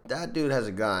like, that dude has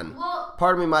a gun. Well,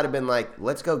 part of me might have been like,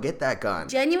 let's go get that gun.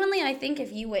 Genuinely, I think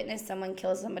if you witnessed someone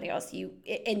kill somebody else,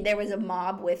 and there was a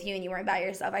mob with you and you weren't by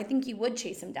yourself, I think you would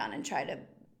chase him down and try to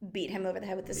beat him over the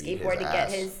head with the skateboard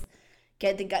to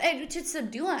get the gun, to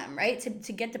subdue him, right?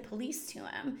 To get the police to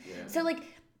him. Yeah. So like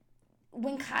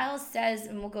when Kyle says,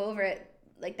 and we'll go over it,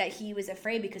 like that he was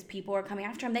afraid because people were coming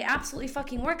after him. They absolutely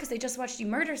fucking were, because they just watched you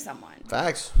murder someone.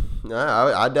 Facts. No,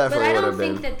 I definitely would have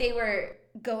been. But I don't think that they were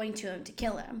going to him to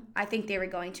kill him. I think they were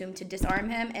going to him to disarm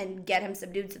him and get him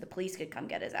subdued so the police could come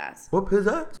get his ass. Whoop his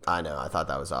ass. I know. I thought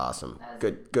that was awesome.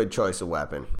 Good choice of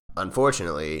weapon.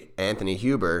 Unfortunately, Anthony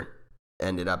Huber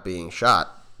ended up being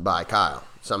shot by Kyle.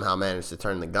 Somehow managed to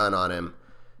turn the gun on him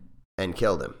and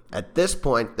killed him. At this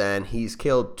point, then, he's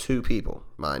killed 2 people,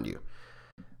 mind you.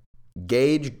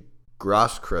 Gage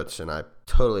Grosskreutz, and I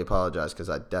totally apologize because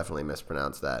I definitely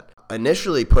mispronounced that,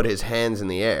 initially put his hands in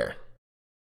the air,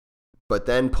 but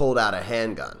then pulled out a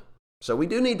handgun. So we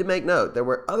do need to make note, there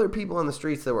were other people on the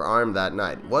streets that were armed that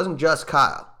night. It wasn't just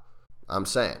Kyle, I'm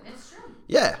saying. It's true.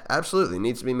 Yeah, absolutely,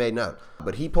 needs to be made note.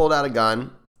 But he pulled out a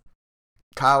gun,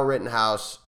 Kyle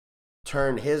Rittenhouse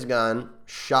turned his gun,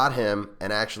 shot him,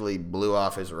 and actually blew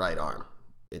off his right arm.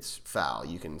 It's foul.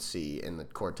 You can see in the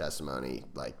court testimony,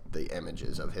 like, the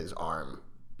images of his arm.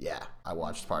 Yeah, I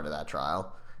watched part of that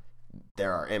trial.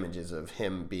 There are images of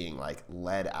him being, like,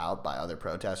 led out by other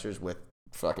protesters with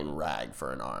fucking rag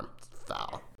for an arm. It's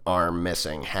foul. Arm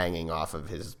missing, hanging off of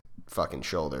his fucking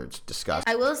shoulder. It's disgusting.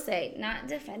 I will say, not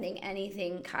defending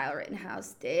anything Kyle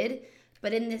Rittenhouse did,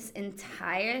 but in this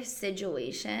entire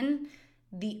situation,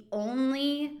 the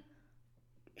only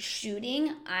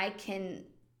shooting I can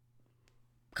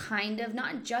kind of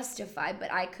not justify, but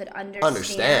I could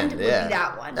understand would be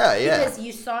that one. Because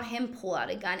you saw him pull out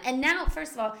a gun. And now,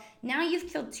 first of all, now you've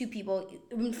killed 2 people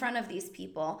in front of these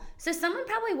people. So someone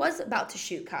probably was about to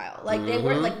shoot Kyle. Like, they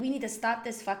were like, we need to stop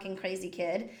this fucking crazy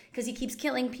kid because he keeps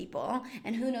killing people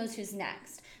and who knows who's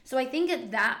next. So I think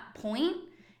at that point,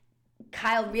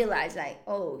 Kyle realized, like,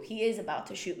 oh, he is about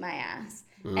to shoot my ass.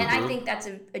 And I think that's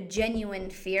a genuine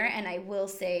fear. And I will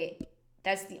say,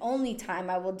 that's the only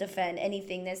time I will defend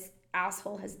anything this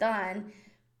asshole has done,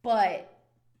 but,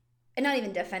 and not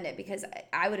even defend it, because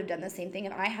I would have done the same thing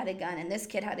if I had a gun and this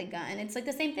kid had a gun. It's like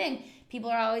the same thing.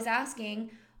 People are always asking,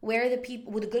 where are the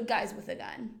people, the good guys with a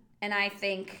gun? And I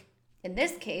think in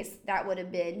this case, that would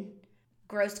have been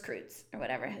Grosskreutz, or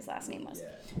whatever his last name was.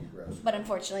 Yeah, but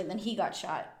unfortunately, then he got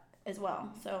shot as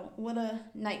well. So what a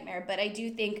nightmare. But I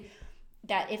do think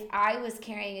that if I was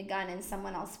carrying a gun and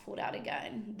someone else pulled out a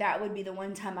gun, that would be the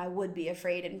one time I would be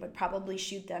afraid and would probably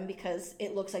shoot them, because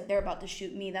it looks like they're about to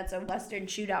shoot me. That's a Western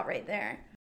shootout right there.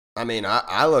 I mean,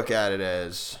 I look at it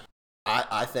as,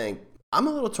 I think, I'm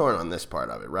a little torn on this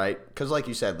part of it, right? Because like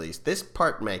you said, Lise, this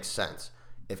part makes sense.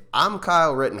 If I'm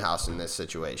Kyle Rittenhouse in this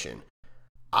situation,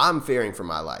 I'm fearing for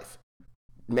my life.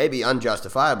 Maybe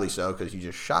unjustifiably so, because you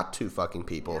just shot 2 fucking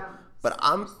people. Yeah. But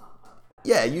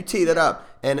you teed it up.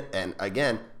 And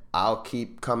again, I'll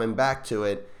keep coming back to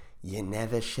it. You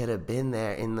never should have been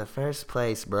there in the first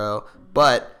place, bro.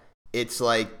 But it's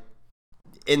like,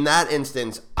 in that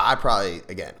instance, I probably,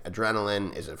 again,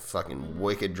 adrenaline is a fucking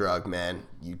wicked drug, man.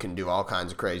 You can do all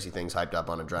kinds of crazy things hyped up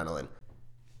on adrenaline.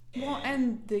 Well,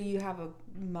 and you have a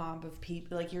mob of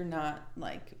people. Like, you're not,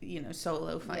 like,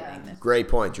 solo fighting this. Great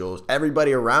point, Jules.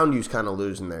 Everybody around you's kind of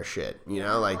losing their shit.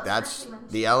 Like, that's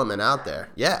the element out there.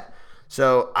 Yeah.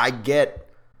 So I get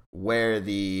where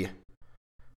the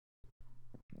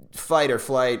fight or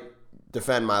flight,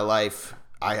 defend my life,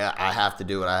 I have to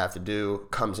do what I have to do,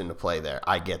 comes into play there.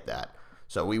 I get that.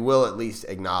 So we will at least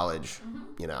acknowledge,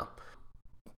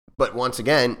 But once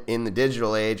again, in the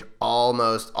digital age,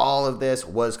 almost all of this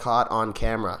was caught on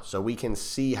camera. So we can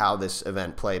see how this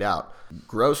event played out.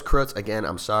 Grosskreutz, again,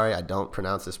 I'm sorry, I don't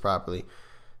pronounce this properly,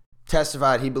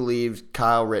 testified he believed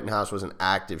Kyle Rittenhouse was an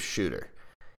active shooter.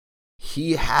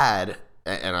 He had,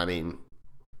 and I mean,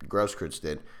 Grosskreutz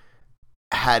did,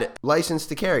 had license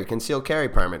to carry, concealed carry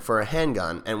permit for a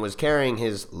handgun, and was carrying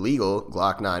his legal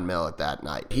Glock 9mm at that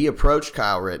night. He approached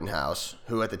Kyle Rittenhouse,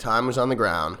 who at the time was on the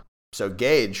ground. So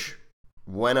Gage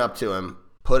went up to him,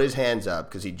 put his hands up,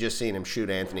 because he'd just seen him shoot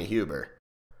Anthony Huber.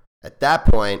 At that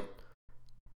point,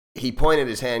 he pointed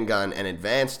his handgun and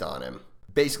advanced on him,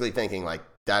 basically thinking, like,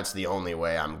 that's the only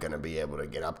way I'm going to be able to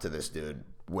get up to this dude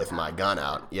with my gun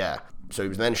out. Yeah. So he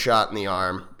was then shot in the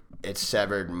arm. It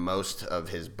severed most of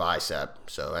his bicep,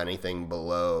 so anything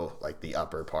below, like, the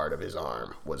upper part of his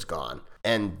arm was gone.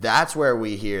 And that's where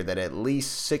we hear that at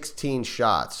least 16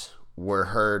 shots were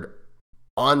heard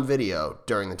on video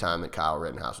during the time that Kyle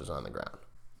Rittenhouse was on the ground.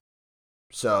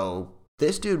 So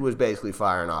this dude was basically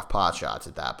firing off pot shots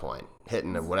at that point,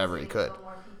 hitting whatever he could.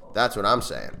 That's what I'm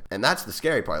saying. And that's the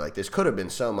scary part. Like, this could have been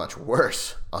so much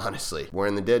worse, honestly. We're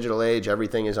in the digital age.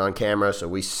 Everything is on camera, so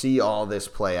we see all this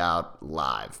play out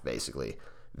live, basically.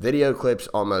 Video clips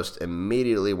almost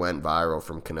immediately went viral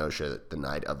from Kenosha the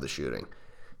night of the shooting.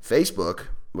 Facebook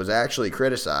was actually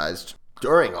criticized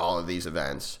during all of these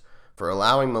events for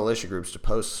allowing militia groups to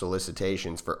post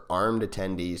solicitations for armed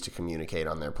attendees to communicate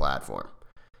on their platform.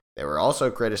 They were also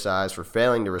criticized for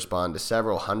failing to respond to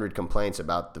several hundred complaints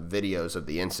about the videos of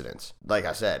the incidents. Like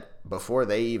I said, before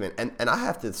they even, and I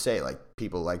have to say, like,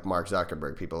 people like Mark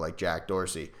Zuckerberg, people like Jack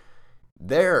Dorsey,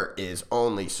 there is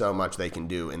only so much they can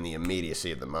do in the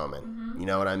immediacy of the moment. You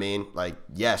know what I mean? Like,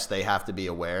 yes, they have to be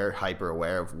aware, hyper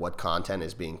aware of what content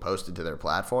is being posted to their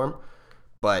platform,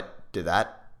 but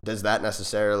does that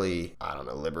necessarily, I don't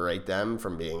know, liberate them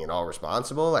from being at all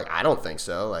responsible? Like, I don't think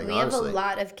so. Like, we honestly, have a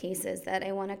lot of cases that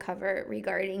I want to cover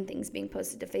regarding things being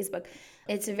posted to Facebook.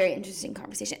 It's a very interesting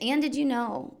conversation. And did you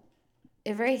know,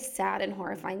 they're very sad and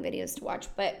horrifying videos to watch,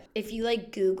 but if you,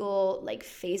 like, Google, like,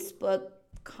 Facebook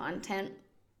content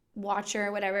watcher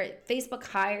or whatever, Facebook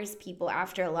hires people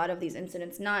after a lot of these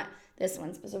incidents, not this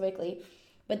one specifically,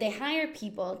 but they hire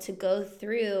people to go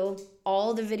through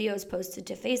all the videos posted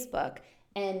to Facebook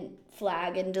and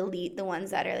flag and delete the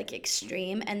ones that are, like,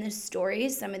 extreme. And the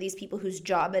stories, some of these people whose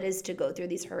job it is to go through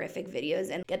these horrific videos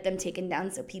and get them taken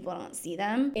down so people don't see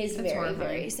them, is very, horrifying.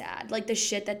 Very sad. Like, the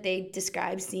shit that they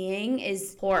describe seeing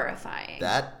is horrifying.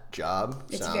 That job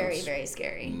it's sounds very, very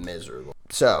scary. Miserable.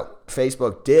 So,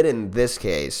 Facebook did, in this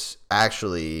case,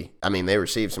 actually, I mean, they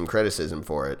received some criticism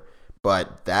for it,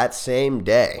 but that same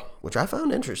day, which I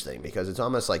found interesting because it's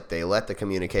almost like they let the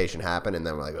communication happen and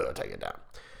then we're like, oh, take it down.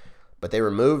 But they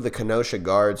removed the Kenosha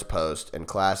Guards post and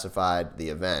classified the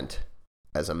event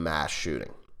as a mass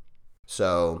shooting.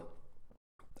 So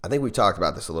I think we talked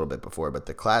about this a little bit before, but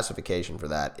the classification for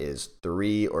that is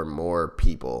 3 or more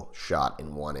people shot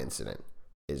in one incident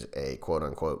is a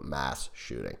quote-unquote mass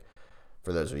shooting.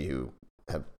 For those of you who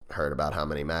have heard about how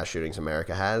many mass shootings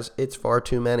America has, it's far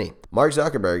too many. Mark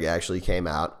Zuckerberg actually came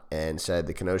out and said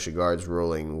the Kenosha Guards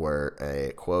ruling were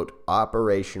a, quote,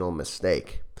 operational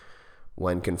mistake.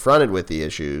 When confronted with the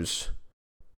issues,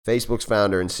 Facebook's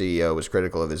founder and CEO was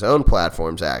critical of his own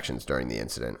platform's actions during the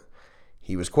incident.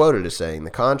 He was quoted as saying, the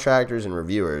contractors and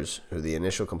reviewers who the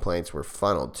initial complaints were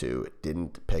funneled to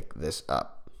didn't pick this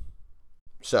up.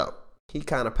 So, he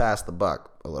kind of passed the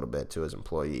buck a little bit to his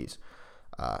employees,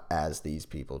 as these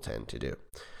people tend to do.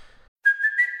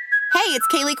 Hey, it's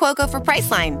Kaylee Cuoco for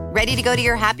Priceline. Ready to go to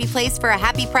your happy place for a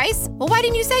happy price? Well, why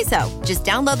didn't you say so? Just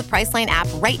download the Priceline app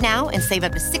right now and save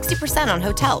up to 60% on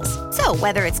hotels. So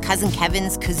whether it's Cousin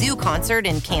Kevin's Kazoo Concert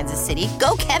in Kansas City,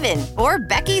 go Kevin, or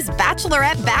Becky's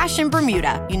Bachelorette Bash in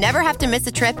Bermuda, you never have to miss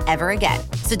a trip ever again.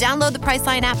 So download the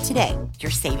Priceline app today.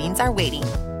 Your savings are waiting.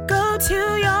 Go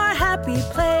to your happy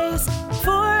place for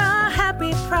a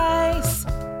happy price.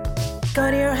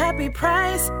 Go to your happy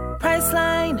price,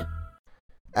 Priceline.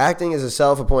 Acting as a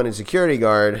self-appointed security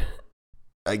guard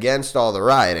against all the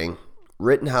rioting,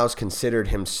 Rittenhouse considered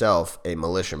himself a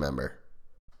militia member,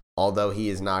 although he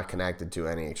is not connected to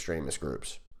any extremist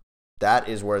groups. That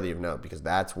is worthy of note because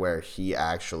that's where he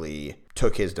actually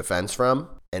took his defense from.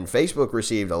 And Facebook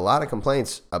received a lot of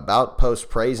complaints about posts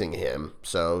praising him,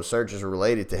 so searches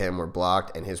related to him were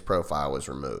blocked and his profile was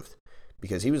removed.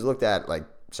 Because he was looked at, like,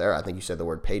 Sarah, I think you said the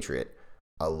word patriot.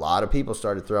 A lot of people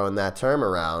started throwing that term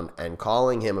around and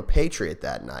calling him a patriot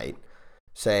that night,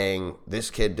 saying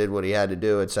this kid did what he had to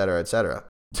do, etc., etc.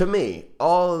 To me,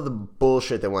 all of the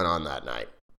bullshit that went on that night,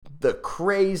 the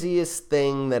craziest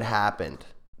thing that happened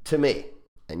to me,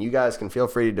 and you guys can feel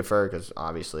free to defer because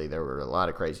obviously there were a lot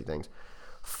of crazy things,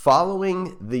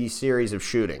 following the series of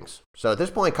shootings. So at this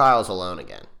point, Kyle's alone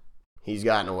again. He's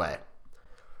gotten away.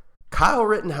 Kyle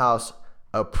Rittenhouse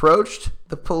approached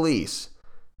the police,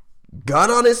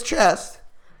 gun on his chest.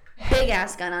 Big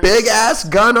ass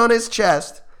gun on his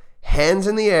chest, hands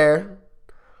in the air,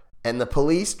 and the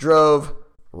police drove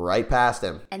right past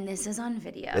him. And this is on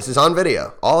video. This is on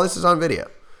video. All this is on video.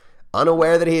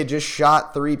 Unaware that he had just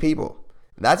shot 3 people.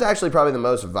 That's actually probably the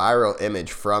most viral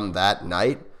image from that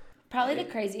night. Probably the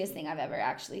craziest thing I've ever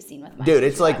actually seen with my Dude,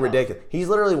 it's like ridiculous. He's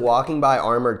literally walking by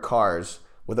armored cars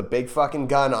with a big fucking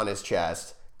gun on his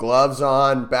chest, gloves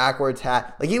on, backwards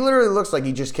hat. Like, he literally looks like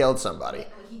he just killed somebody.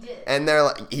 He did. And they're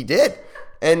like, he did.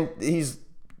 And he's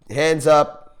hands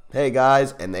up, hey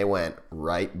guys, and they went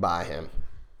right by him.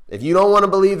 If you don't want to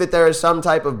believe that there is some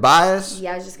type of bias,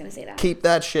 yeah, I was just going to say that. Keep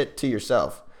that shit to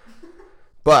yourself.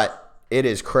 But it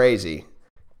is crazy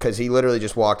because he literally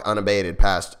just walked unabated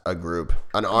past a group,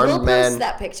 an armed man. We'll post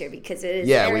that picture because it is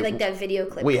like that video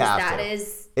clip. We have to.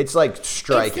 It's like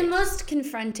striking. It's the most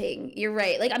confronting. You're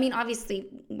right. Like, I mean, obviously,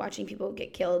 watching people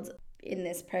get killed in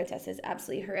this protest is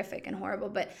absolutely horrific and horrible.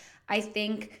 But I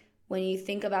think when you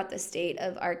think about the state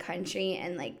of our country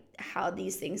and like how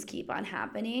these things keep on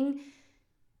happening,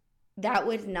 that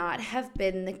would not have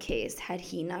been the case had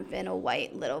he not been a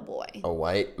white little boy. A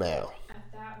white male.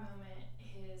 At that moment,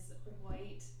 his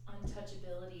white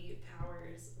untouchability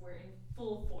powers were in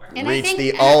full force. And reached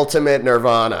the ultimate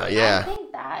nirvana. Yeah. I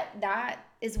think that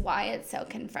is why it's so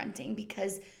confronting,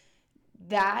 because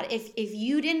that if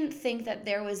you didn't think that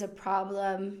there was a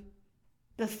problem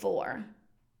before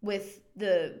with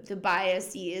the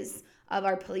biases of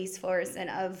our police force and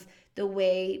of the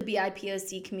way the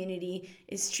BIPOC community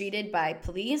is treated by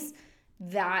police,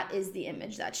 that is the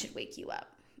image that should wake you up.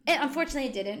 And unfortunately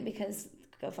it didn't, because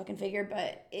go fucking figure,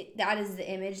 but that is the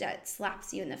image that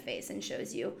slaps you in the face and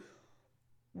shows you,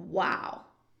 wow.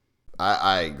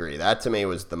 I agree. That to me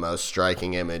was the most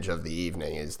striking image of the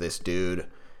evening, is this dude.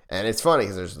 And it's funny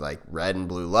because there's like red and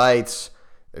blue lights.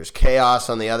 There's chaos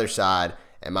on the other side.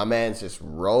 And my man's just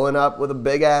rolling up with a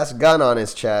big ass gun on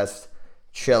his chest,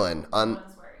 chilling,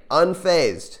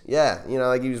 unfazed. Yeah, you know,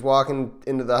 like he was walking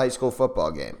into the high school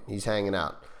football game. He's hanging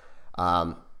out.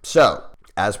 So,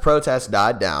 as protests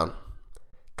died down,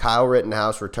 Kyle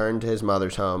Rittenhouse returned to his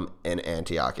mother's home in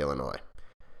Antioch, Illinois.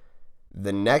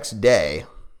 The next day,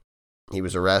 he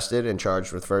was arrested and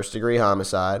charged with first-degree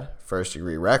homicide,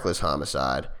 first-degree reckless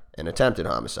homicide, and attempted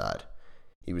homicide.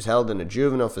 He was held in a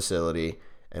juvenile facility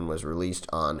and was released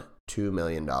on $2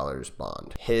 million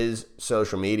bond. His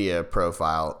social media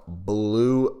profile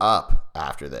blew up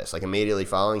after this. Like, immediately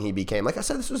following, he became, like I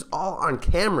said, this was all on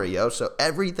camera, yo. So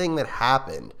everything that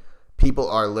happened, people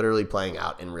are literally playing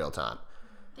out in real time.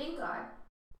 Thank God.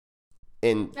 I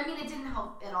mean, it didn't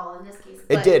help at all in this case.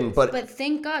 It didn't, but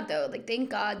thank God, though. Like, thank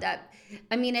God that,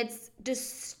 I mean, it's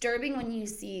disturbing when you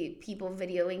see people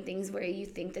videoing things where you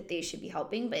think that they should be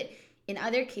helping, but in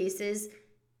other cases,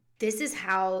 this is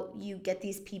how you get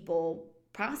these people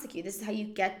prosecuted. This is how you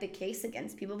get the case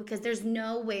against people, because there's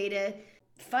no way to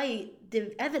fight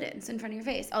the evidence in front of your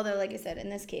face. Although, like I said, in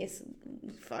this case,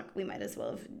 fuck, we might as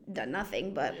well have done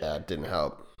nothing, but... Yeah, it didn't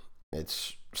help.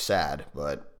 It's sad,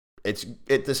 but it's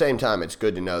at the same time, it's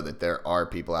good to know that there are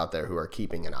people out there who are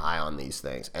keeping an eye on these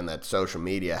things, and that social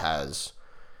media has,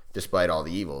 despite all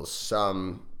the evils,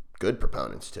 some good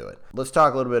proponents to it. Let's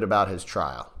talk a little bit about his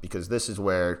trial, because this is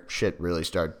where shit really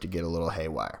started to get a little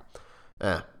haywire.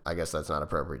 I guess that's not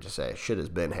appropriate to say. Shit has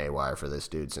been haywire for this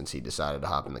dude since he decided to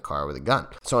hop in the car with a gun.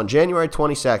 So on January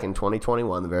 22nd,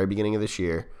 2021, the very beginning of this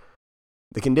year,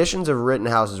 the conditions of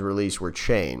Rittenhouse's release were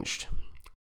changed,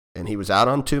 and he was out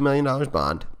on $2 million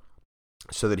bond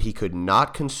so that he could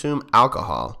not consume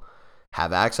alcohol,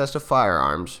 have access to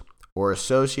firearms, or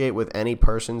associate with any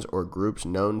persons or groups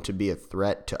known to be a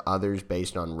threat to others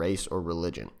based on race or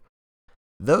religion.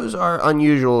 Those are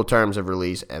unusual terms of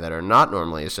release and that are not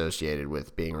normally associated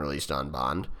with being released on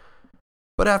bond.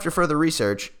 But after further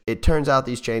research, it turns out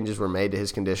these changes were made to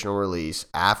his conditional release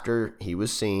after he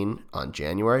was seen on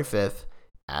January 5th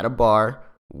at a bar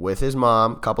with his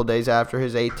mom a couple days after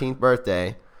his 18th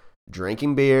birthday,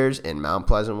 drinking beers in Mount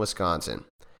Pleasant, Wisconsin.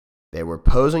 They were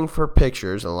posing for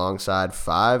pictures alongside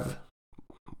 5,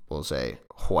 we'll say,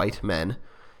 white men,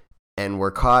 and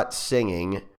were caught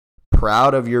singing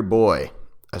 "Proud of Your Boy,"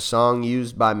 a song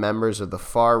used by members of the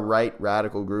far-right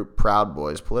radical group Proud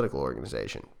Boys political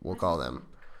organization. We'll call them.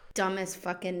 dumbest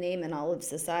fucking name in all of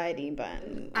society, but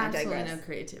I absolutely digress. no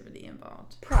creativity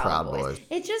involved. Proud Boys.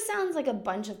 It just sounds like a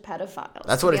bunch of pedophiles.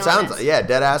 That's what it sounds like. Yeah,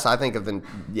 dead ass. I think of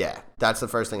that's the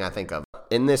first thing I think of.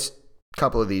 In this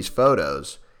couple of these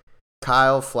photos,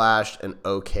 Kyle flashed an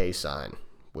OK sign,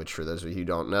 which for those of you who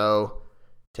don't know,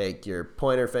 take your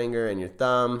pointer finger and your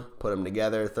thumb, put them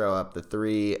together, throw up the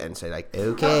 3, and say like,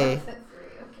 okay.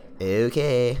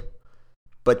 Okay.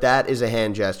 But that is a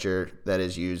hand gesture that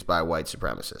is used by white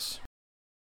supremacists.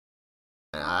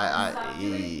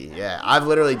 I've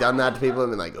literally done that to people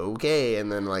and been like, okay,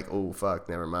 and then like, oh fuck,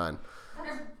 never mind.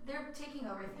 They're taking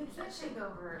over things that should go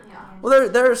over. Yeah. Well,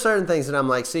 there are certain things that I'm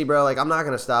like, see, bro, like I'm not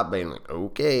gonna stop being like,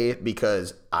 okay,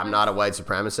 because I'm not a white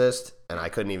supremacist and I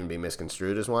couldn't even be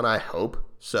misconstrued as one. I hope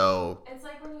so. It's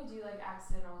like when you do like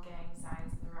accidental gang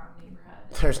signs in the wrong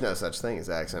neighborhood. There's no such thing as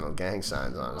accidental gang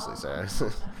signs, honestly, Sarah.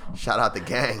 Shout out the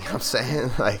gang. I'm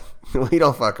saying, like, we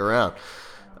don't fuck around.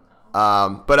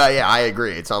 But I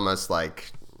agree. It's almost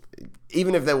like,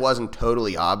 even if that wasn't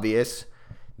totally obvious,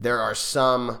 there are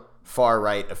some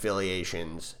far-right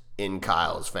affiliations in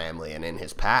Kyle's family and in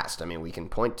his past. I mean, we can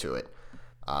point to it,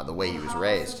 the way he was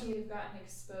raised. How you've gotten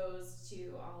exposed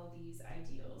to all of these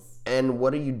ideals. And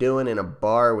what are you doing in a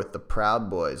bar with the Proud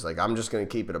Boys? Like, I'm just going to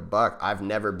keep it a buck. I've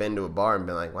never been to a bar and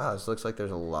been like, wow, this looks like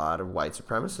there's a lot of white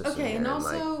supremacists in here. And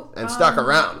also... and stuck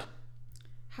around.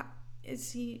 How,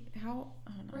 is he... How...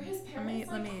 I don't know. Were his parents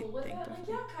cool with it? Like,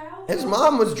 yeah, Kyle. His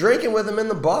mom was drinking with him in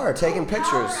the bar, taking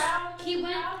pictures. He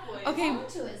went... Okay,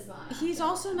 to his mom. he's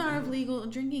also not of legal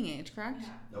drinking age, correct? Yeah.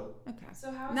 Nope. Okay.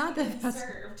 So how is not he that that's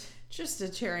served? just a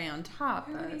cherry on top.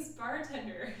 Who are But... these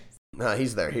bartenders? No,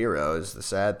 he's their hero is the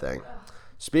sad thing.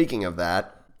 Speaking of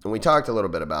that, and we talked a little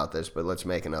bit about this, but let's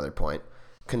make another point.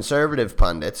 Conservative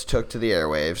pundits took to the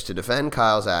airwaves to defend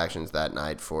Kyle's actions that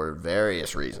night for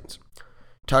various reasons.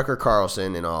 Tucker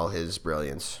Carlson, in all his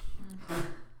brilliance.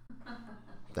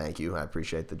 Thank you, I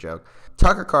appreciate the joke.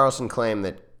 Tucker Carlson claimed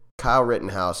that Kyle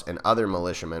Rittenhouse and other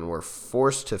militiamen were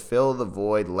forced to fill the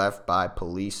void left by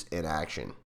police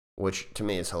inaction, which to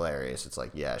me is hilarious. It's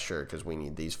like, yeah, sure, because we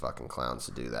need these fucking clowns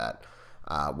to do that.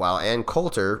 While Ann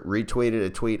Coulter retweeted a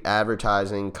tweet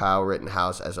advertising Kyle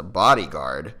Rittenhouse as a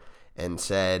bodyguard and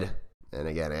said, and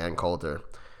again, Ann Coulter,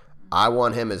 I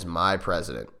want him as my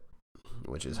president,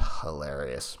 which is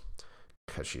hilarious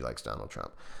because she likes Donald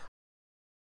Trump.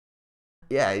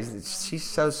 Yeah, she's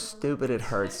so stupid it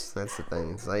hurts. That's the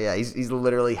thing. It's like, yeah, he's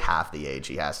literally half the age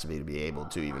he has to be able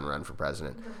to even run for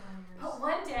president.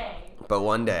 But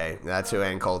one day, that's who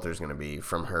Ann Coulter's going to be.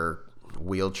 From her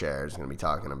wheelchair is going to be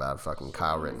talking about fucking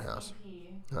Kyle Rittenhouse.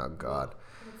 Oh, God.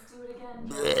 Let's do it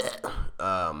again.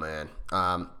 Oh,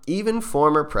 man. Even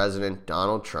former President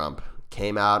Donald Trump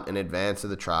came out in advance of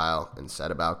the trial and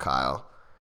said about Kyle,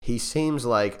 he seems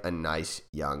like a nice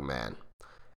young man.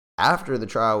 After the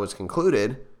trial was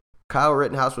concluded, Kyle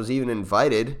Rittenhouse was even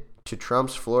invited to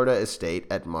Trump's Florida estate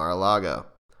at Mar-a-Lago.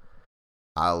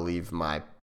 I'll leave my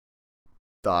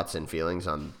thoughts and feelings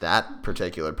on that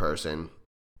particular person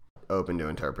open to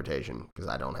interpretation because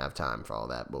I don't have time for all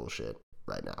that bullshit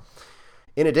right now.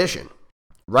 In addition,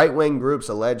 right-wing groups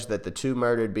allege that the 2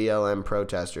 murdered BLM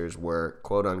protesters were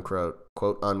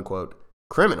quote-unquote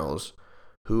criminals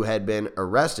who had been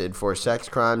arrested for sex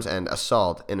crimes and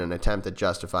assault in an attempt at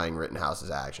justifying Rittenhouse's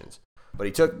actions. But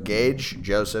he took Gage,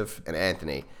 Joseph, and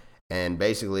Anthony and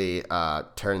basically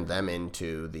turned them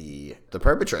into the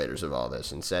perpetrators of all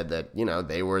this and said that, you know,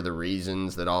 they were the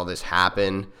reasons that all this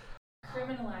happened.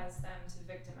 Criminalized them to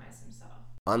victimize himself.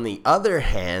 On the other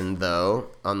hand, though,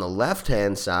 on the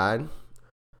left-hand side,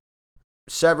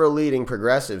 several leading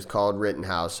progressives called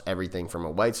Rittenhouse everything from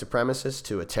a white supremacist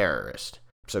to a terrorist.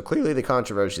 So clearly the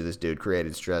controversy this dude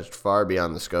created stretched far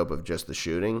beyond the scope of just the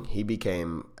shooting. He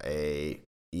became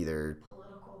either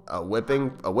a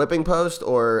whipping post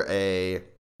or a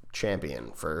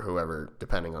champion for whoever,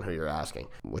 depending on who you're asking,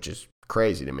 which is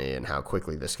crazy to me and how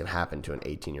quickly this can happen to an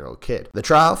 18-year-old kid. The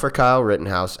trial for Kyle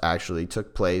Rittenhouse actually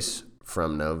took place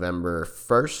from November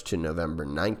 1st to November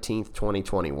 19th,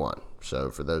 2021. So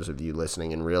for those of you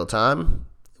listening in real time,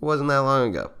 it wasn't that long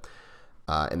ago.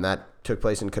 And that took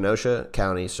place in Kenosha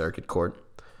County Circuit Court.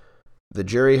 The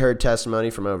jury heard testimony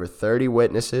from over 30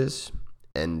 witnesses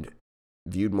and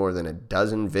viewed more than a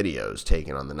dozen videos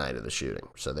taken on the night of the shooting.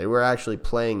 So they were actually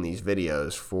playing these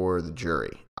videos for the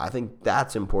jury. I think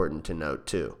that's important to note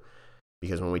too,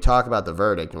 because when we talk about the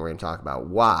verdict and we're going to talk about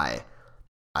why,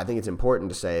 I think it's important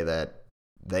to say that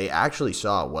they actually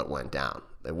saw what went down.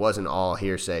 It wasn't all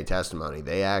hearsay testimony.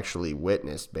 They actually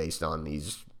witnessed based on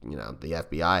these, you know, the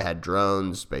FBI had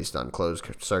drones based on closed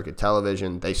circuit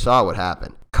television. They saw what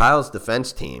happened. Kyle's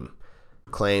defense team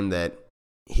claimed that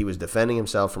he was defending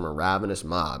himself from a ravenous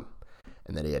mob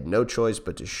and that he had no choice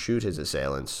but to shoot his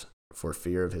assailants for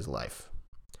fear of his life.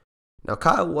 Now,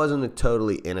 Kyle wasn't a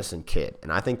totally innocent kid,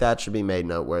 and I think that should be made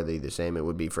noteworthy the same it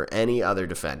would be for any other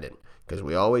defendant, because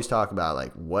we always talk about,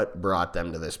 like, what brought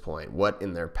them to this point. What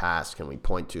in their past can we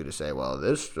point to say, well,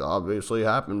 this obviously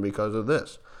happened because of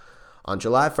this. On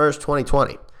July 1st,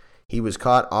 2020, he was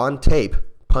caught on tape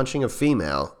punching a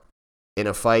female in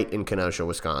a fight in Kenosha,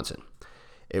 Wisconsin.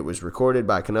 It was recorded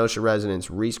by Kenosha residents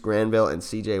Reese Granville and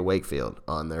CJ Wakefield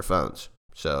on their phones.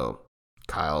 So,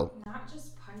 Kyle... Not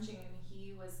just punching him,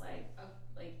 he was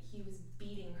he was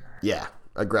beating her. Yeah,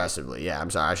 aggressively. Yeah, I'm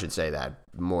sorry, I should say that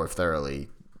more thoroughly.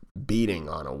 Beating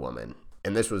on a woman.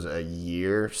 And this was a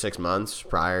year, 6 months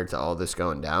prior to all this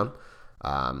going down.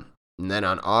 And then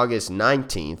on August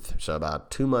 19th, so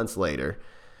about 2 months later,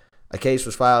 a case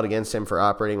was filed against him for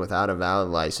operating without a valid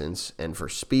license and for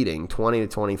speeding 20 to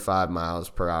 25 miles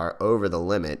per hour over the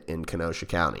limit in Kenosha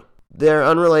County. They're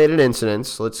unrelated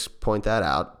incidents, let's point that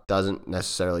out. Doesn't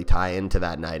necessarily tie into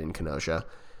that night in Kenosha.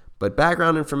 But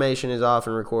background information is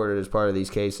often recorded as part of these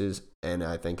cases, and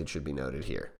I think it should be noted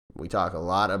here. We talk a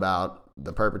lot about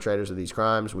the perpetrators of these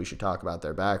crimes. We should talk about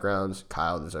their backgrounds.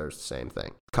 Kyle deserves the same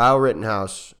thing. Kyle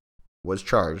Rittenhouse was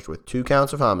charged with 2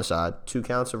 counts of homicide, 2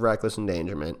 counts of reckless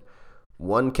endangerment,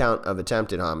 1 count of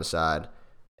attempted homicide,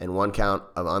 and 1 count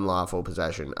of unlawful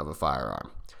possession of a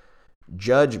firearm.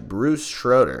 Judge Bruce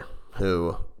Schroeder,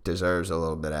 who deserves a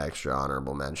little bit of extra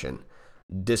honorable mention,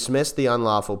 dismissed the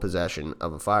unlawful possession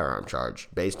of a firearm charge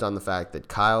based on the fact that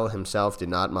Kyle himself did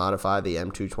not modify the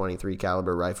M223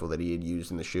 caliber rifle that he had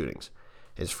used in the shootings.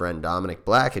 His friend Dominic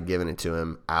Black had given it to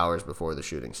him hours before the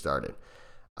shooting started.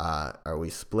 Are we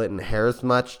splitting hairs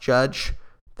much, Judge?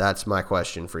 That's my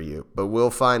question for you. But we'll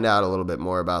find out a little bit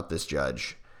more about this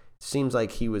judge. Seems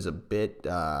like he was a bit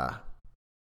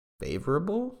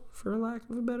favorable, for lack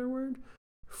of a better word,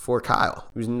 for Kyle.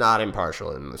 He was not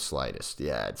impartial in the slightest.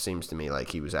 Yeah, it seems to me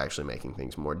like he was actually making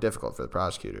things more difficult for the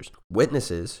prosecutors.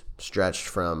 Witnesses stretched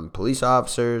from police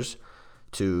officers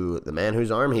to the man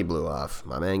whose arm he blew off,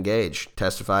 my man Gage,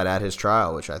 testified at his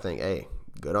trial, which I think, hey,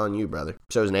 good on you, brother.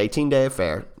 So it was an 18-day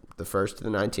affair, the 1st to the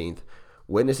 19th.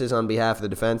 Witnesses on behalf of the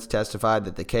defense testified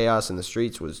that the chaos in the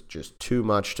streets was just too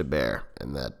much to bear,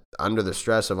 and that under the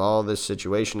stress of all this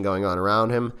situation going on around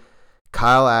him,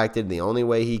 Kyle acted the only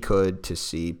way he could to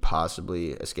see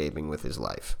possibly escaping with his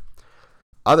life.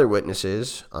 Other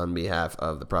witnesses on behalf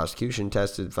of the prosecution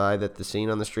testified that the scene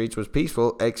on the streets was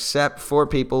peaceful, except for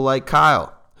people like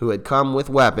Kyle, who had come with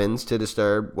weapons to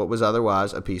disturb what was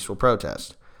otherwise a peaceful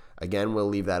protest. Again, we'll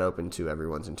leave that open to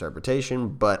everyone's interpretation,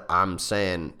 but I'm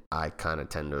saying I kind of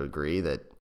tend to agree that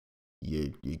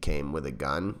you came with a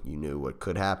gun, you knew what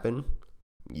could happen,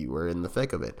 you were in the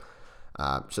thick of it.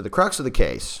 So the crux of the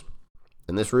case,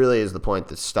 and this really is the point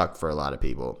that stuck for a lot of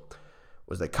people,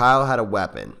 was that Kyle had a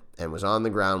weapon and was on the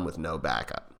ground with no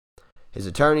backup. His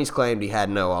attorneys claimed he had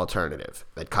no alternative,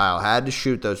 that Kyle had to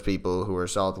shoot those people who were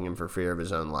assaulting him for fear of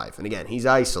his own life. And again, he's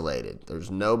isolated.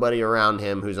 There's nobody around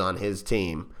him who's on his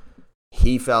team.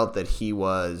 He felt that he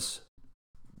was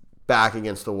back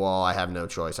against the wall. I have no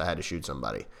choice. I had to shoot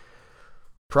somebody.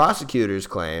 Prosecutors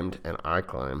claimed, and I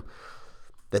claim,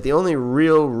 that the only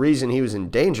real reason he was in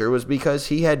danger was because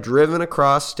he had driven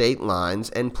across state lines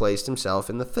and placed himself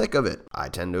in the thick of it. I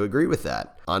tend to agree with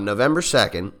that. On November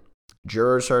 2nd,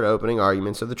 jurors heard opening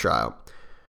arguments of the trial.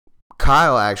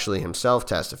 Kyle actually himself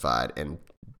testified, and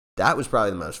that was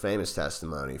probably the most famous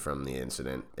testimony from the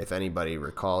incident, if anybody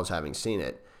recalls having seen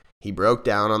it. He broke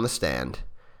down on the stand,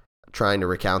 trying to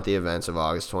recount the events of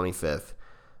August 25th.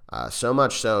 So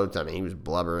much so, I mean, he was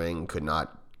blubbering, could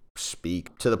not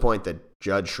speak, to the point that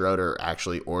Judge Schroeder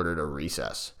actually ordered a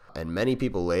recess. And many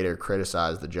people later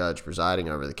criticized the judge presiding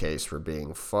over the case for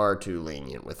being far too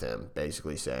lenient with him,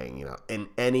 basically saying, in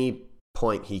any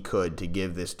point he could to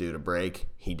give this dude a break,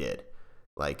 he did.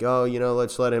 Like,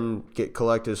 let's let him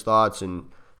collect his thoughts, and,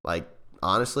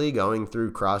 honestly, going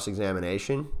through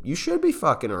cross-examination, you should be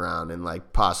fucking around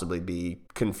and, possibly be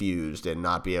confused and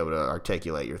not be able to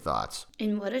articulate your thoughts.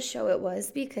 And what a show it was,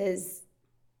 because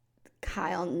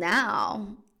Kyle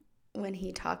now, when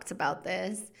he talks about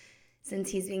this,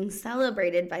 since he's being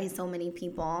celebrated by so many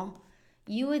people,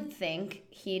 you would think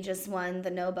he just won the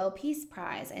Nobel Peace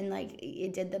Prize and, he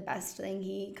did the best thing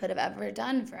he could have ever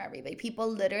done for everybody. People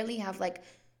literally have,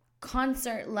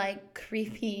 concert-like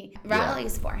creepy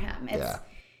rallies for him.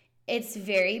 It's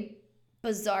very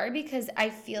bizarre, because I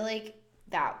feel like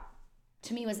that,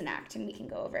 to me, was an act, and we can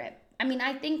go over it. I mean,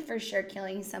 I think for sure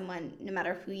killing someone, no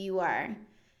matter who you are,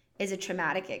 is a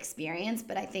traumatic experience,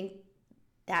 but I think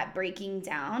that breaking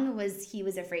down was he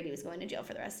was afraid he was going to jail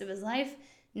for the rest of his life,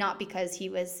 not because he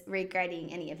was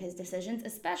regretting any of his decisions,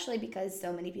 especially because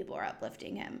so many people are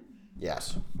uplifting him.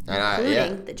 Yes.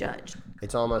 Including the judge.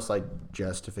 It's almost like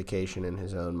justification in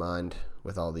his own mind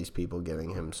with all these people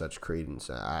giving him such credence.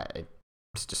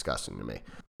 It's disgusting to me.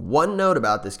 One note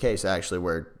about this case, actually,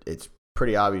 where it's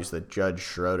pretty obvious that Judge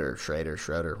Schroeder,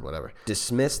 whatever,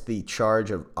 dismissed the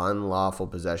charge of unlawful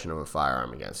possession of a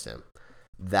firearm against him.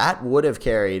 That would have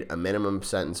carried a minimum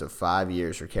sentence of 5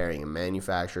 years for carrying a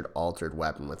manufactured, altered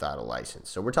weapon without a license.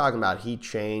 So we're talking about he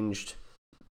changed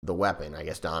the weapon. I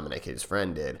guess Dominic, his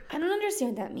friend, did. I don't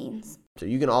understand what that means. So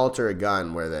you can alter a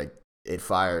gun where it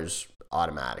fires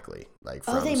automatically, like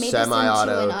from they made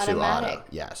semi-auto this into to an automatic. auto.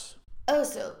 Yes.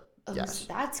 Yes.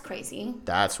 That's crazy.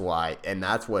 That's why, and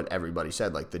that's what everybody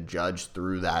said. Like the judge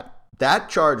threw that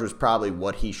charge was probably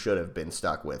what he should have been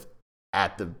stuck with,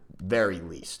 at the very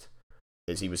least,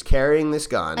 is he was carrying this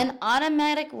gun. An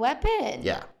automatic weapon.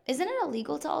 Yeah. Isn't it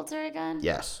illegal to alter a gun?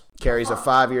 Yes. Carries a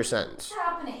 5-year sentence. What's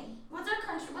happening? What's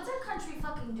our country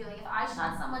fucking doing? If I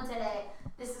shot someone today,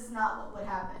 this is not what would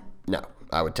happen. No,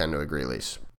 I would tend to agree,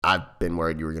 Lise. I've been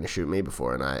worried you were going to shoot me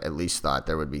before, and I at least thought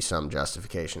there would be some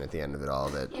justification at the end of it all.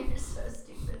 That You're so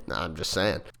stupid. No, I'm just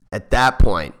saying. At that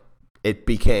point, it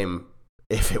became,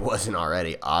 if it wasn't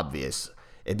already obvious,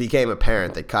 it became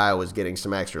apparent that Kyle was getting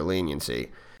some extra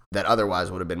leniency that otherwise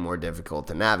would have been more difficult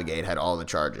to navigate had all the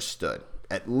charges stood.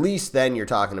 At least then you're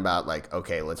talking about, like,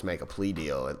 okay, let's make a plea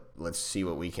deal. Let's see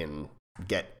what we can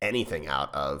get anything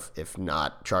out of, if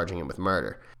not charging him with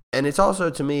murder. And it's also,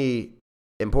 to me,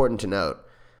 important to note,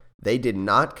 they did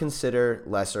not consider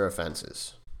lesser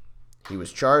offenses. He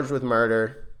was charged with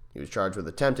murder. He was charged with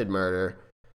attempted murder.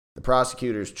 The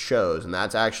prosecutors chose, and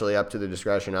that's actually up to the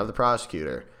discretion of the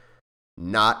prosecutor,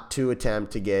 not to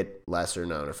attempt to get lesser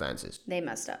known offenses. They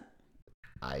messed up.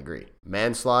 I agree.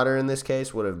 Manslaughter in this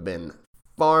case would have been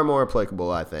far more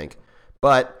applicable, I think.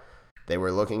 But they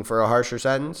were looking for a harsher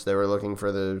sentence. They were looking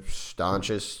for the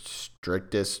staunchest,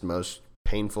 strictest, most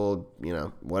painful,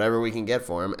 whatever we can get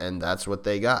for him, and that's what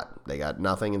they got. They got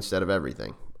nothing instead of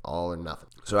everything. All or nothing.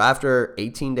 So after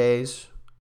 18 days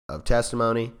of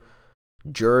testimony,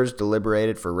 jurors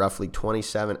deliberated for roughly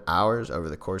 27 hours over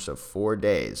the course of 4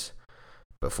 days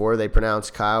before they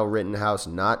pronounced Kyle Rittenhouse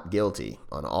not guilty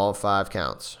on all 5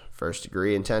 counts.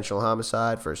 First-degree intentional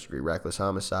homicide, first-degree reckless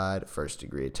homicide,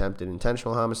 first-degree attempted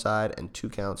intentional homicide, and 2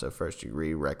 counts of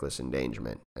first-degree reckless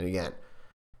endangerment. And again,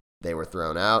 they were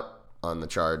thrown out on the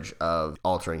charge of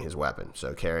altering his weapon,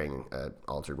 so carrying an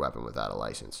altered weapon without a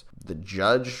license. The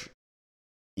judge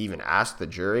even asked the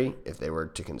jury if they were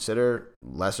to consider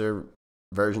lesser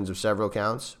versions of several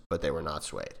counts, but they were not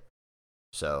swayed.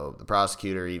 So the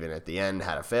prosecutor, even at the end,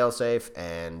 had a failsafe,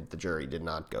 and the jury did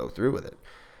not go through with it.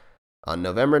 On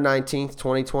November 19th,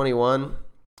 2021,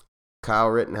 Kyle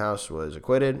Rittenhouse was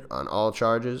acquitted on all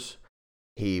charges.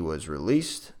 He was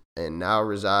released and now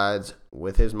resides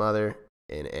with his mother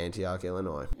in Antioch,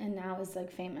 Illinois. And now is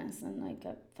like famous and like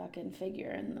a fucking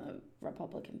figure in the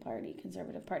Republican Party,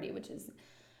 Conservative Party, which is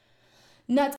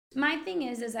nuts. My thing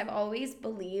is I've always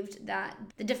believed that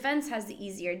the defense has the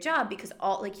easier job because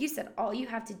like you said, all you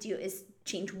have to do is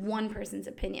change one person's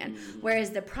opinion,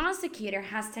 whereas the prosecutor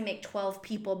has to make 12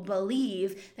 people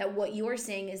believe that what you're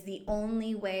saying is the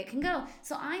only way it can go.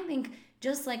 So I think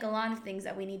just like a lot of things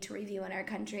that we need to review in our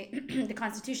country, the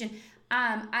Constitution,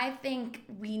 I think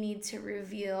we need to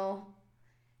review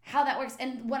how that works.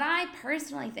 And what I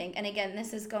personally think, and again,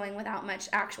 this is going without much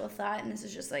actual thought, and this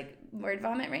is just like word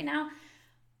vomit right now,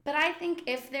 but I think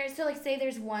if there's, so like say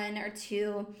there's 1 or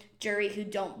 2 jury who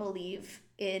don't believe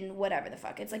in whatever the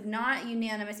fuck, it's like not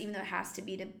unanimous, even though it has to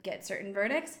be to get certain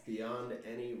verdicts. Beyond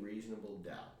any reasonable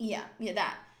doubt. Yeah,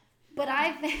 that. But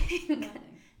I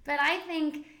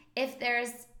think if there's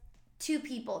 2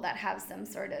 people that have some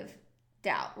sort of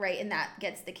doubt, right, and that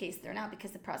gets the case thrown out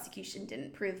because the prosecution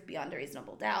didn't prove beyond a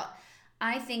reasonable doubt,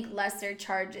 I think lesser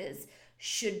charges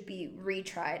should be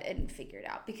retried and figured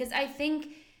out, because I think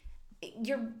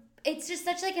it's just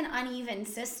such like an uneven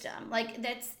system. Like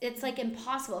it's like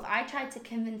impossible. If I tried to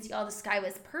convince you all the sky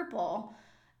was purple,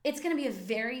 it's going to be a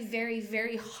very, very,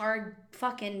 very hard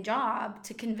fucking job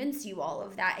to convince you all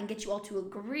of that and get you all to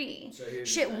agree.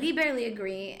 So we barely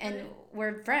agree and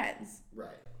we're friends. Right.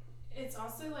 It's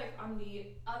also like on the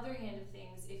other hand of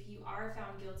things, if you are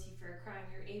found guilty for a crime,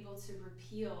 you're able to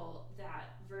repeal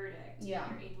that verdict. Yeah.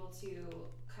 You're able to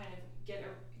kind of get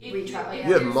a retrial.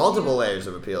 You have multiple layers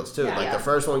of appeals too. Yeah. Like the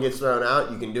first one gets thrown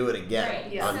out, you can do it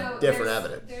again on different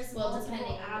evidence. There's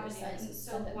multiple avenues.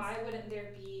 So why wouldn't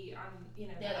there be on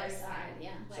the other side?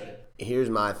 Yeah. Like, here's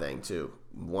my thing too.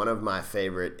 one of my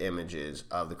favorite images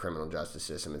of the criminal justice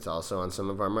system, it's also on some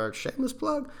of our merch, shameless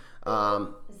plug,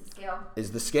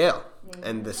 is the scale.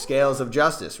 And the scales of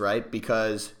justice, right?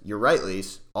 Because you're right,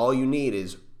 Lise, all you need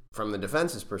is, from the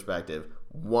defense's perspective,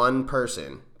 one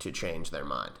person to change their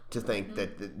mind, to think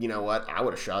that, you know what, I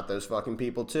would have shot those fucking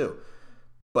people too.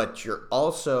 But you're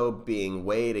also being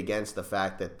weighed against the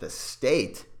fact that the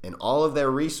state and all of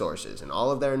their resources and all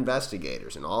of their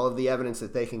investigators and all of the evidence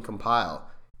that they can compile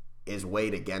is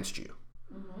weighed against you.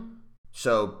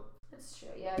 So That's true.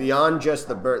 Yeah, beyond just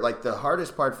the like the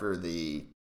hardest part for the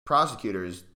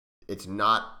prosecutors, it's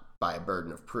not by a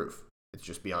burden of proof. It's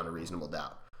just beyond a reasonable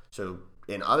doubt. So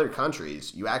in other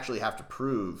countries, you actually have to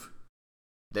prove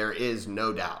there is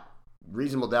no doubt.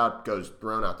 Reasonable doubt goes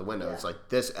thrown out the window. Yeah. It's like,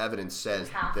 this evidence says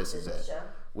this is it.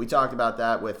 We talked about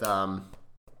that with oh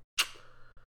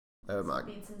my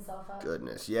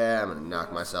goodness. Yeah, I'm gonna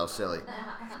knock myself silly.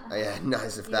 Yeah,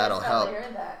 nice if that'll help.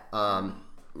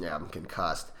 Yeah, I'm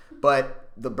concussed.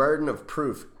 But the burden of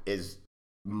proof is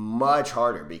much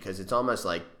harder because it's almost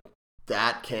like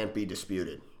that can't be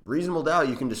disputed. Reasonable doubt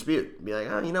you can dispute. Be like,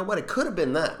 oh, you know what? It could have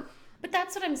been that. But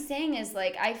that's what I'm saying is,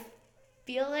 like, I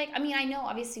feel like, I mean, I know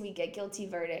obviously we get guilty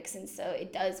verdicts and so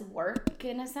it does work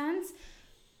in a sense,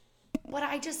 but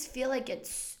I just feel like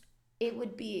it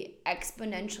would be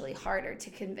exponentially harder to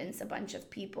convince a bunch of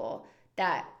people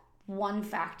that one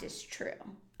fact is true,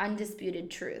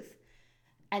 undisputed truth,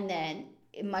 and then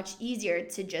much easier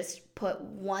to just put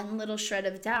one little shred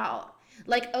of doubt.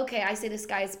 Like, okay, I say the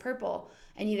sky is purple,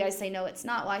 and you guys say, no, it's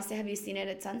not. Well, I say, have you seen it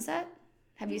at sunset?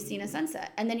 Have you seen a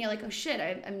sunset? And then you're like, oh shit,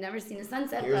 I've never seen a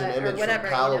sunset. Here's an image from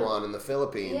Palawan in the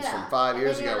Philippines from 5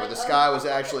 years ago where the sky was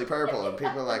actually purple, and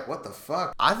people are like, what the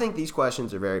fuck? I think these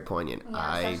questions are very poignant. Yeah,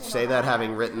 I say that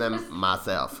having written them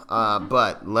myself.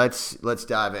 But let's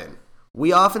dive in.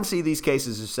 We often see these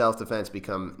cases of self-defense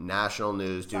become national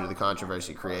news due to the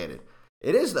controversy created.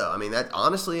 It is, though. I mean, that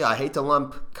honestly, I hate to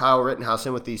lump Kyle Rittenhouse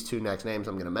in with these two next names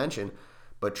I'm going to mention,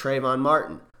 but Trayvon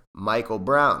Martin, Michael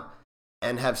Brown,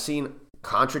 and have seen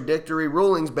contradictory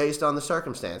rulings based on the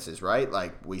circumstances, right?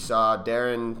 Like, we saw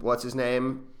Darren, what's his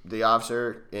name? The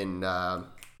officer in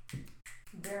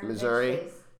Missouri.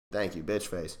 Bitchface. Thank you,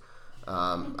 Bitchface.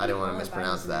 I didn't want to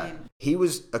mispronounce that. He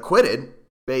was acquitted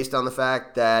based on the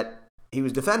fact that he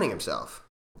was defending himself.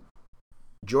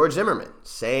 George Zimmerman,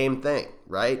 same thing,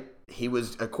 right? He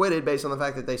was acquitted based on the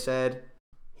fact that they said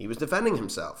he was defending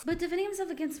himself. But defending himself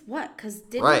against what? Because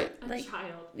didn't a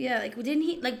child. Yeah, like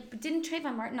didn't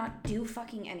Trayvon Martin not do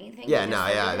fucking anything? Yeah,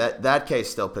 that case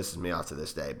still pisses me off to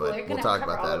this day, but we'll talk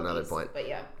about that another point. But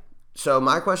yeah. So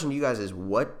my question to you guys is,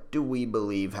 what do we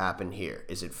believe happened here?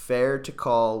 Is it fair to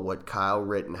call what Kyle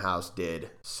Rittenhouse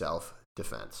did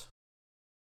self-defense?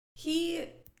 He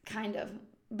kind of,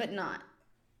 but not.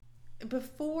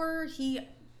 Before he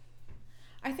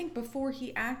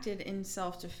acted in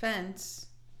self-defense,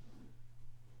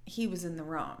 he was in the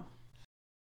wrong.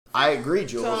 I agree,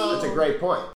 Jules. That's a great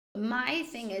point. My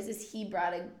thing is he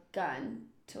brought a gun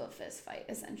to a fist fight,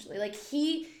 essentially. Like,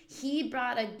 he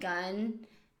brought a gun.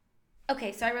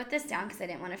 Okay, so I wrote this down because I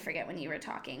didn't want to forget when you were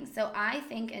talking. So I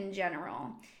think in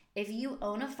general, if you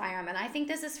own a firearm, and I think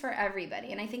this is for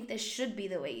everybody, and I think this should be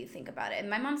the way you think about it. And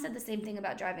my mom said the same thing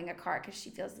about driving a car because she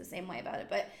feels the same way about it,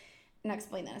 but and I'll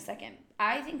explain that in a second.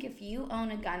 I think if you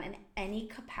own a gun in any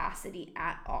capacity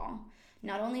at all,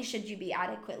 not only should you be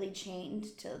adequately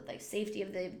trained to like safety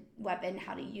of the weapon,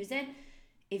 how to use it,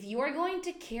 if you are going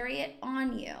to carry it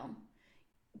on you,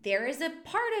 there is a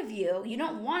part of you, you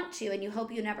don't want to and you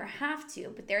hope you never have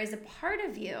to, but there is a part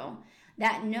of you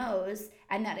that knows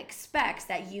and that expects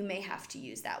that you may have to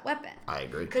use that weapon. I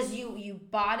agree. Because you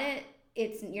bought it.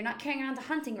 You're not carrying around a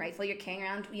hunting rifle, you're carrying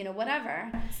around,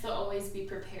 whatever. It's to always be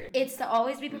prepared.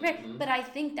 Mm-hmm. But I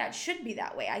think that should be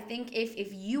that way. I think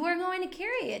if you are going to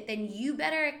carry it, then you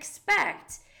better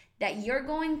expect that you're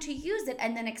going to use it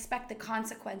and then expect the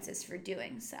consequences for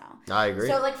doing so. I agree.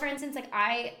 So, like, for instance, like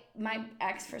my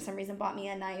ex for some reason bought me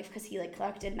a knife because he like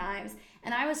collected knives,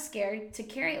 and I was scared to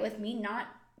carry it with me, not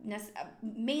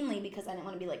mainly because I didn't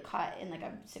want to be like caught in like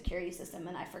a security system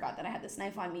and I forgot that I had this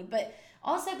knife on me, but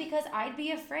also because I'd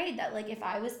be afraid that like if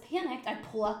I was panicked, I'd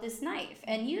pull out this knife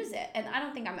and use it. And I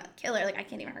don't think I'm a killer, like I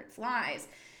can't even hurt flies.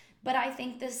 But I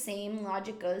think the same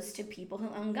logic goes to people who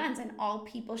own guns, and all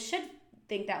people should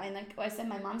think that way. And like I said,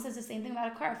 my mom says the same thing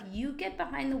about a car. If you get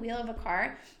behind the wheel of a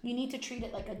car, you need to treat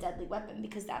it like a deadly weapon,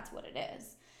 because that's what it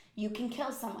is. You can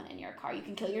kill someone in your car. You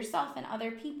can kill yourself and other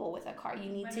people with a car. You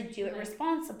need to do it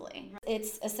responsibly.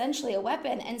 It's essentially a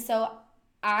weapon. And so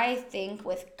I think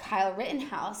with Kyle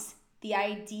Rittenhouse, the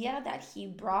idea that he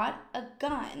brought a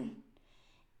gun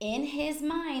in his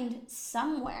mind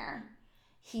somewhere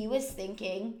he was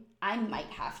thinking, I might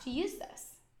have to use this.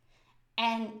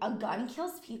 And a gun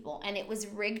kills people, and it was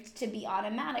rigged to be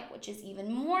automatic, which is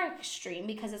even more extreme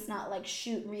because it's not like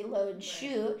shoot, reload,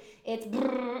 shoot. It's,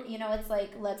 it's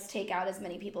like, let's take out as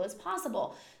many people as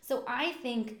possible. So I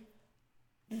think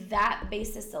that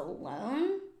basis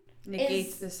alone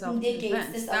negates the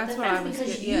self-defense. That's what I was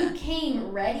because getting. you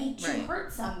came ready to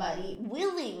hurt somebody,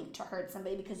 willing to hurt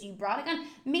somebody because you brought a gun,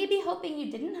 maybe hoping you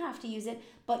didn't have to use it,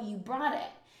 but you brought it.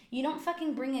 You don't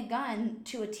fucking bring a gun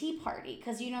to a tea party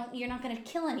because you're not going to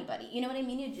kill anybody. You know what I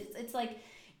mean? It's like,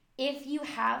 if you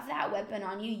have that weapon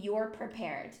on you, you're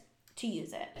prepared to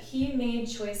use it. He made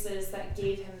choices that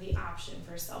gave him the option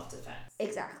for self-defense.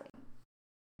 Exactly.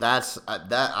 That's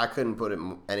that I couldn't put it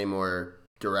any more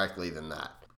directly than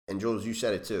that. And Jules, you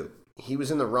said it too. He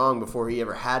was in the wrong before he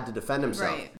ever had to defend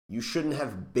himself. Right. You shouldn't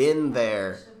have been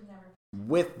there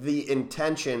with the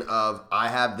intention of, I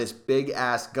have this big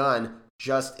ass gun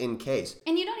just in case.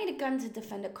 And you don't need a gun to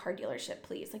defend a car dealership,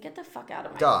 please. Like, get the fuck out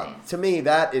of my face. To me,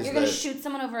 that is You're going to shoot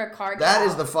someone over a car. That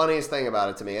is the funniest thing about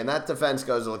it to me. And that defense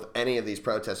goes with any of these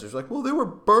protesters. Like, well, they were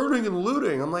burning and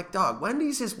looting. I'm like, dog,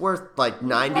 Wendy's is worth like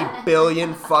 $90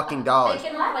 billion fucking dollars. They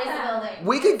can replace the building.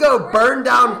 We could go burn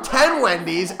down 10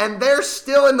 Wendy's and they're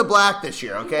still in the black this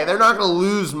year, okay? They're not going to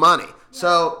lose money.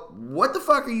 So what the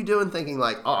fuck are you doing thinking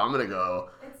like, oh, I'm going to go,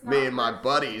 me and my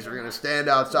buddies are going to stand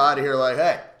outside of here like,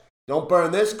 hey, don't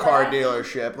burn this car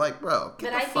dealership. Like, bro,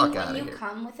 get the fuck out of here. But I think when you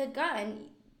come with a gun,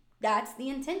 that's the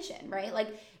intention, right?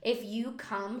 Like, if you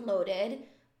come loaded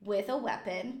with a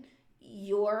weapon,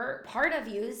 part of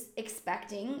you's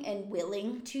expecting and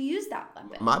willing to use that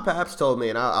weapon. My paps told me,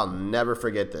 and I'll never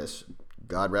forget this.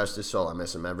 God rest his soul. I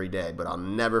miss him every day. But I'll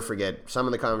never forget some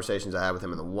of the conversations I had with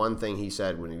him. And the one thing he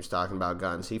said when he was talking about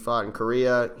guns, he fought in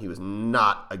Korea. He was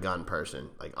not a gun person.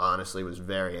 Like, honestly, was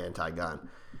very anti-gun.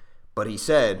 But he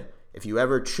said, if you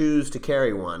ever choose to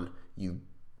carry one, you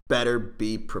better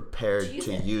be prepared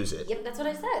to use it. Yep, that's what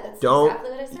I said. That's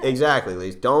exactly what I said. Exactly,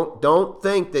 Lise. Don't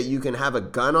think that you can have a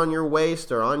gun on your waist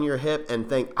or on your hip and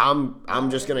think, I'm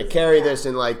just going to carry this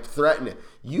and like threaten it.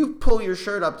 You pull your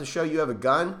shirt up to show you have a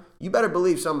gun, you better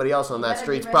believe somebody else on that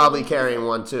street's probably carrying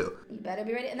one too. You better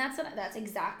be ready. And that's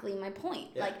exactly my point.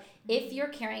 Yeah. Like, if you're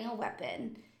carrying a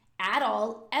weapon at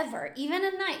all, ever, even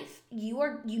a knife,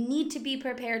 you need to be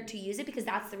prepared to use it because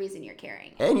that's the reason you're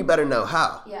carrying it. And you better know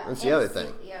how. Yeah. That's the other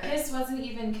thing. Yeah. This wasn't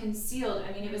even concealed.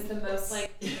 I mean, it was the most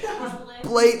like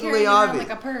blatantly obvious.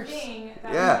 Like a purse.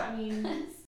 Yeah. I mean,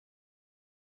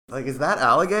 like, is that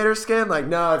alligator skin? Like,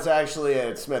 no, it's actually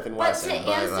a Smith & Wesson. But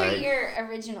to answer your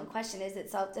original question, is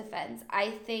it self-defense?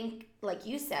 I think, like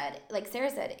you said, like Sarah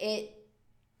said, it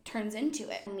turns into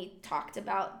it. When we talked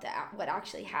about what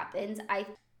actually happens, I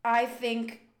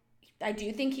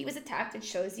do think he was attacked. It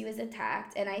shows he was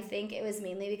attacked. And I think it was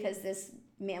mainly because this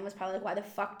man was probably like, why the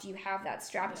fuck do you have that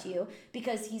strapped to you?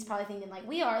 Because he's probably thinking like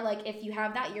we are. Like, if you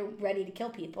have that, you're ready to kill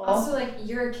people. Also, like,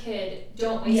 you're a kid.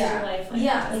 Don't waste your life like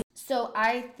that. So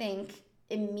I think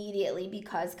immediately,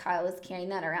 because Kyle was carrying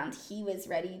that around, he was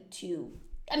ready to...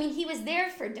 I mean, he was there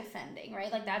for defending, right?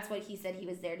 Like, that's what he said he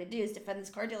was there to do, is defend this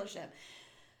car dealership.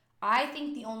 I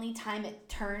think the only time it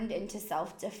turned into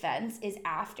self-defense is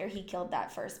after he killed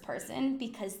that first person,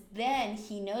 because then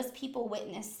he knows people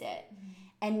witnessed it. Mm-hmm.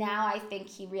 And now I think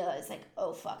he realized, like,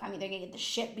 oh, fuck, I'm either going to get the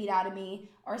shit beat out of me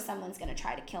or someone's going to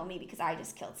try to kill me because I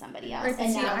just killed somebody else. Right,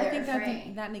 and see, now I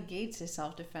think that negates his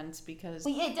self-defense because...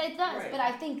 Well, yeah, it does, right. But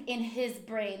I think in his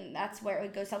brain, that's where it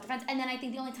would go self-defense. And then I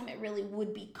think the only time it really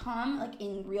would become, like,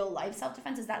 in real life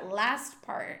self-defense is that last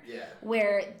part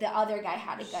where the other guy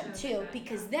had a gun too.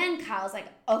 Because then Kyle's like,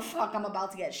 oh, fuck, I'm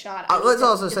about to get shot. Let's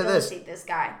also say this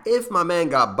guy. If my man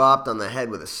got bopped on the head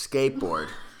with a skateboard...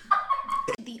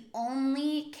 The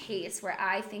only case where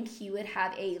I think he would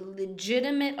have a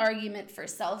legitimate argument for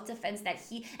self-defense that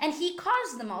he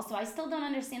caused them all, so I still don't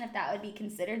understand if that would be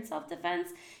considered self-defense.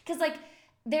 Because, like,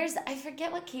 I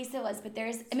forget what case it was, but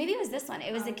maybe it was this one.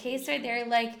 It was a case where they're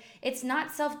like, it's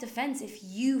not self-defense if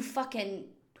you fucking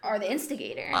are the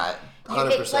instigator. I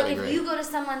 100% agree. If you go to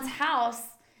someone's house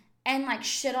and, like,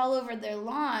 shit all over their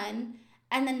lawn...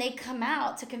 and then they come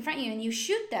out to confront you and you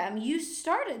shoot them, you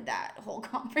started that whole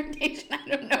confrontation. I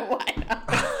don't know why.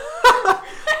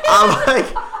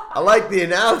 I like the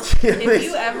analogy. If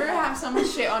you ever have someone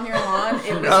shit on your lawn,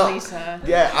 it was Lisa.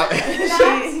 Yeah.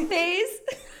 She stays.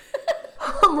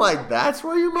 I'm like, that's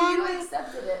where your mind You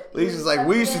accepted it. Lisa's like,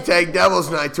 we used to take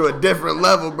Devil's Night to a different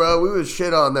level, bro. We would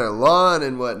shit on their lawn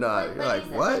and whatnot. You're like,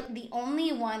 what? The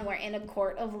only one where in a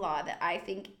court of law that I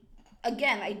think,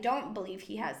 again, I don't believe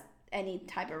he has any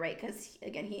type of right, because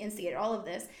again, he instigated all of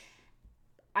this.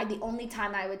 the only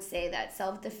time I would say that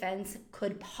self-defense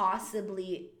could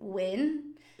possibly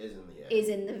win is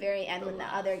in the very end when the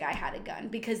other guy had a gun.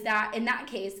 Because in that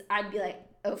case, I'd be like,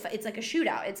 oh, it's like a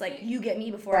shootout. It's like, you get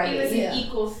me before I get you. It was an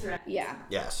equal threat. Yeah.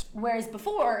 Yes. Whereas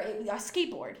before, a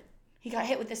skateboard. He got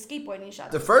hit with a skateboard and he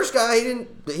shot. The first guy,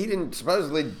 he didn't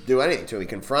supposedly do anything to him. He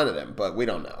confronted him, but we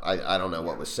don't know. I don't know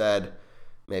what was said.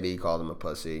 Maybe he called him a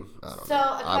pussy. I don't know. So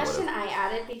a question I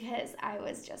added because I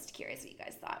was just curious what you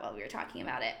guys thought while we were talking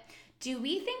about it. Do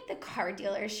we think the car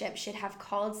dealership should have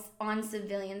called on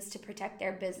civilians to protect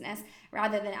their business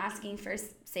rather than asking for,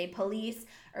 say, police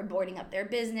or boarding up their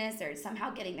business or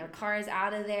somehow getting their cars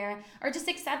out of there or just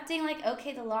accepting, like,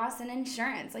 okay, the loss and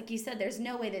insurance? Like you said, there's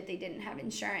no way that they didn't have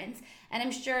insurance. And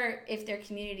I'm sure if their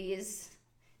community is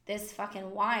this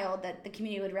fucking wild that the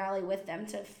community would rally with them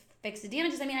to fix the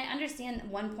damages. I mean, I understand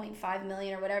 1.5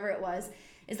 million or whatever it was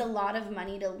is a lot of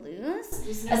money to lose.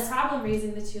 There's no problem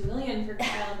raising the $2 million for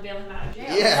Kyle and bailing him out of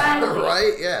jail. Yeah,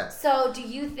 right? Yeah. So do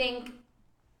you think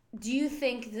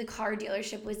the car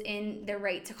dealership was in their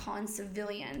right to call in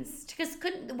civilians? Because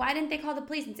why didn't they call the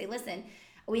police and say, listen,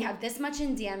 we have this much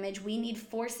in damage, we need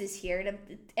forces here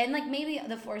and like maybe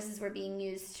the forces were being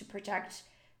used to protect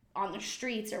on the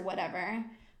streets or whatever,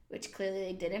 which clearly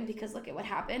they didn't because look at what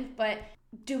happened. But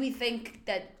do we think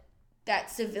that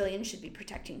civilians should be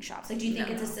protecting shops? Like, do you think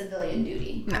it's a civilian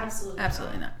duty? No,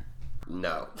 Absolutely not.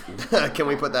 No. Can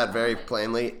we put that very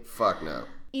plainly? Fuck no.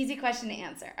 Easy question to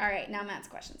answer. All right, now Matt's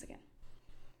questions again.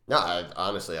 No,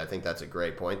 honestly, I think that's a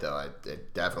great point, though.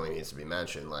 It definitely needs to be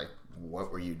mentioned. Like,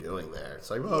 what were you doing there? It's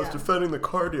like, well, I was defending the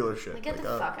car dealership. Like, get the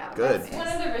fuck out. Good. One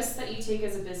of the risks that you take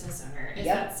as a business owner is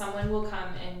that someone will come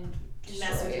and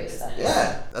mess with your business.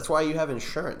 Yeah, that's why you have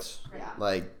insurance. Yeah.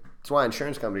 Like, that's why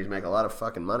insurance companies make a lot of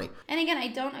fucking money. And again, I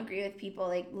don't agree with people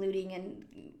like looting and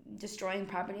destroying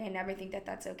property. I never think that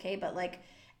that's okay. But like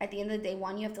at the end of the day,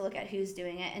 one, you have to look at who's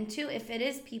doing it, and two, if it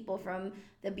is people from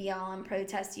the BLM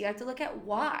protests, you have to look at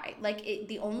why. Like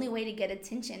the only way to get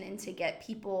attention and to get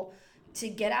people to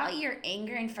get out your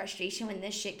anger and frustration when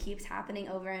this shit keeps happening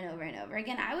over and over and over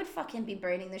again, I would fucking be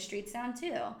burning the streets down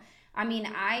too. I mean,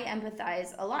 I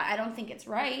empathize a lot. I don't think it's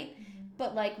right.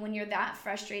 But like when you're that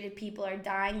frustrated, people are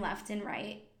dying left and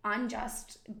right,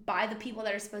 unjust, by the people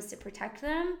that are supposed to protect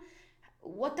them.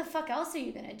 What the fuck else are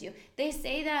you gonna do? They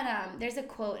say that there's a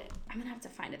quote, I'm gonna have to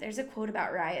find it. There's a quote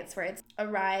about riots where it's a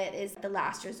riot is the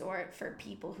last resort for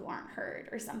people who aren't heard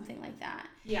or something like that.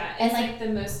 Yeah, it's like the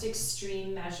most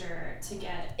extreme measure to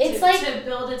get to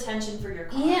build attention for your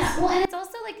cause. Yeah, well, and it's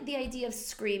also like the idea of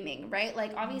screaming, right?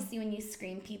 Like obviously when you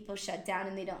scream, people shut down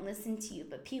and they don't listen to you,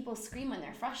 but people scream when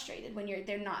they're frustrated, when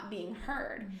they're not being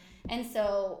heard. And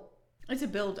so it's a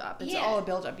build-up. It's all a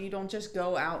build-up. You don't just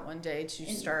go out one day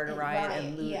to start a riot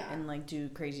and loot and like do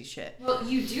crazy shit. Well,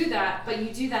 you do that, but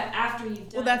you do that after you've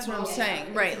done. Well, that's what I'm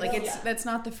saying, right? Like that's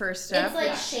not the first step. It's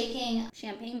like shaking a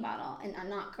champagne bottle and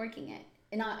not corking it,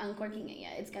 and not uncorking it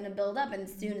yet. It's gonna build up, and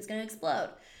soon it's gonna explode.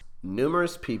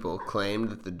 Numerous people claimed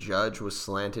that the judge was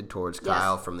slanted towards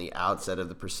Kyle from the outset of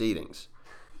the proceedings.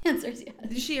 Answers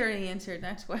yes. She already answered.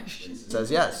 Next question.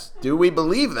 Says yes. Do we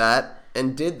believe that?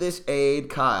 And did this aid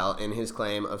Kyle in his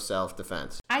claim of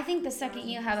self-defense? I think the second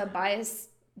you have a biased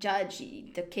judge,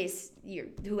 the case,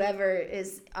 whoever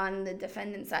is on the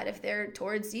defendant side, if they're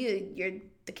towards you,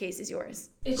 the case is yours.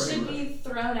 It should be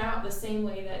thrown out the same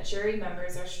way that jury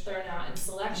members are thrown out in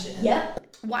selection. Yep.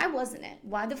 Why wasn't it?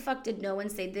 Why the fuck did no one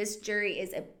say this jury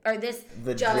is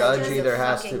the judge either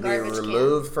has to be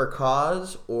removed for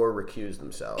cause or recuse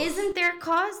themselves? Isn't there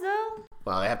cause though?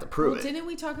 Well, they have to prove it. Didn't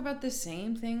we talk about the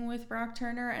same thing with Brock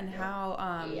Turner and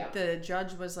how the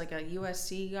judge was like a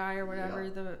USC guy or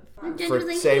whatever?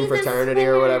 For same fraternity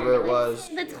or whatever it was.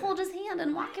 Let's hold his hand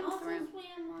and walk him through.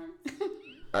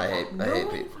 I hate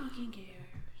people.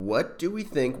 What do we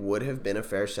think would have been a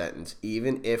fair sentence,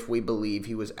 even if we believe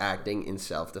he was acting in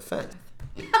self-defense?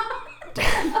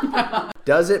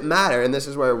 Does it matter? And this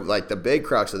is where like the big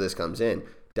crux of this comes in.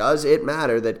 Does it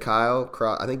matter that Kyle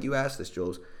I think you asked this,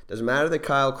 Jules. Does it matter that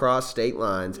Kyle crossed state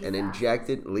lines and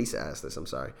Lisa asked this, I'm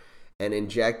sorry, and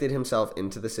injected himself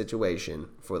into the situation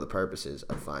for the purposes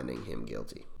of finding him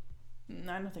guilty?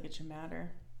 I don't think it should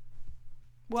matter.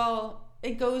 Well,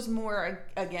 it goes more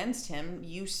against him.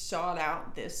 You sought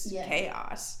out this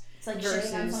chaos. It's like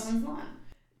shitting on someone's lawn.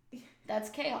 That's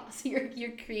chaos.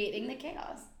 You're creating the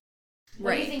chaos.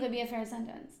 What do you think would be a fair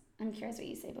sentence? I'm curious what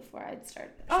you say before I'd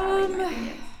start. I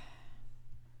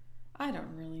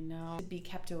don't really know. To be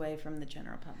kept away from the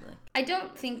general public. I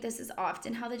don't think this is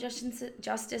often how the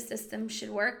justice system should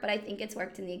work, but I think it's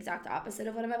worked in the exact opposite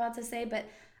of what I'm about to say. But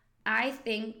I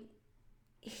think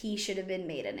he should have been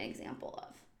made an example of.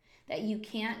 that you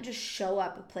can't just show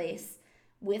up a place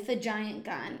with a giant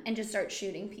gun and just start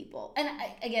shooting people. And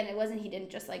again, he didn't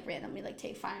just like randomly like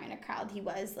take fire in a crowd. He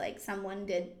was like, someone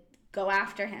did go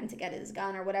after him to get his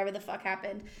gun or whatever the fuck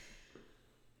happened.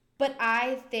 But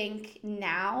I think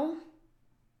now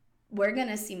we're going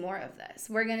to see more of this.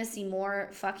 We're going to see more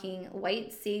fucking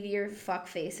white savior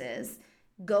fuckfaces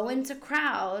go into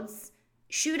crowds,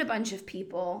 shoot a bunch of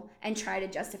people, and try to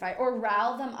justify or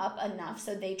rile them up enough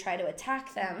so they try to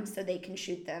attack them so they can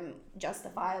shoot them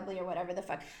justifiably or whatever the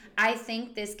fuck. I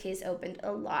think this case opened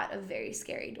a lot of very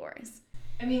scary doors.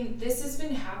 I mean, this has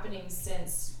been happening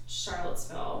since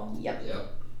Charlottesville. Yep.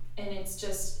 And it's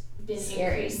just been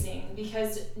scary. Increasing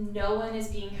because no one is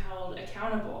being held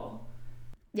accountable.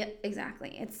 Yep,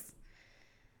 exactly.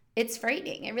 It's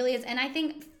frightening. It really is. And I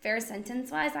think fair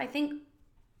sentence-wise, I think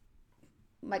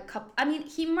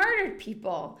he murdered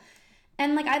people.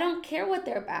 And I don't care what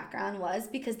their background was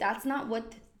because that's not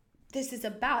what this is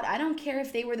about. I don't care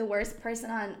if they were the worst person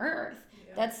on earth.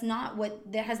 Yeah. That's not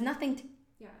that has nothing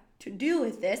to do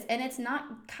with this. And it's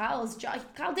not Kyle's job.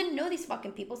 Kyle didn't know these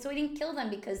fucking people, so he didn't kill them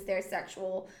because they're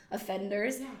sexual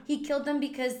offenders. Yeah. He killed them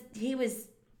because he was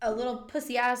a little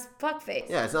pussy-ass fuckface.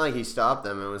 Yeah, it's not like he stopped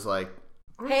them and was like,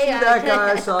 hey, that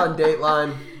guy I saw on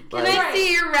Dateline. Can I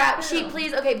see your rap sheet,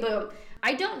 please? Okay, boom.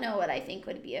 I don't know what I think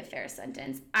would be a fair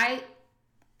sentence.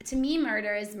 To me,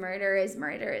 murder is murder is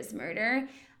murder is murder.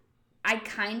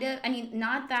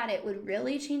 Not that it would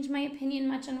really change my opinion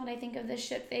much on what I think of this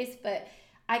shitface, but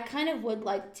I kind of would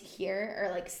like to hear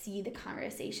or see the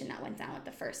conversation that went down with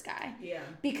the first guy. Yeah.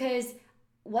 Because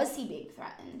was he being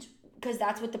threatened? Because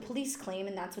that's what the police claim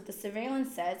and that's what the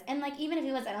surveillance says. And even if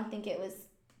he was, I don't think it was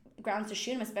grounds to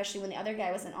shoot him, especially when the other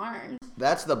guy wasn't armed.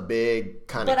 That's the big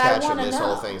kind of catch of this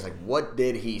whole thing. It's what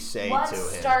did he say to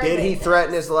him? Did he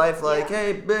threaten his life?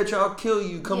 Hey, bitch, I'll kill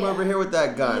you. Come over here with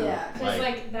that gun. Yeah,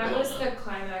 because that was the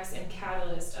climax and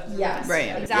catalyst of the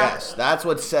right. Exactly. Yes, that's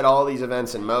what set all these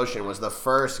events in motion was the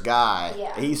first guy.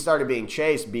 Yeah. He started being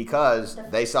chased because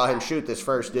they saw him shoot this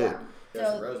first dude.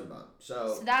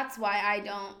 So that's why I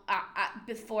don't,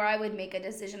 before I would make a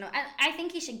decision, I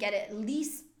think he should get at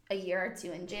least a year or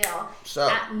two in jail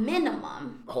at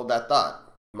minimum. Hold that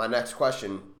thought. My next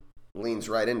question leans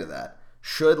right into that.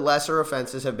 Should lesser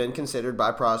offenses have been considered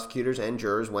by prosecutors and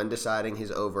jurors when deciding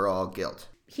his overall guilt?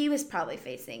 He was probably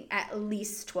facing at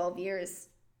least 12 years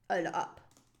and up.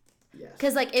 Yes.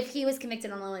 Because if he was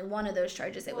convicted on only one of those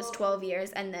charges, it was 12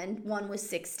 years, and then one was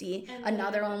 60,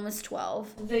 another one was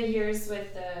 12. The years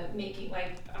with the making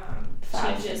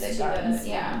changes to the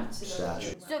guns,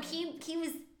 statute. So he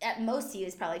was at most he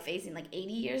was probably facing 80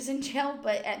 years in jail,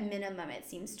 but at minimum it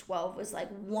seems 12 was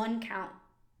one count.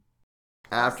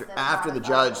 After the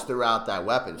judge threw out that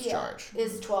weapons charge,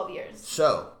 is 12 years.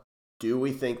 So, do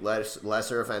we think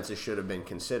lesser offenses should have been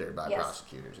considered by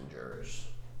prosecutors and jurors?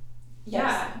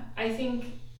 Yeah, I think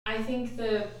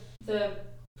the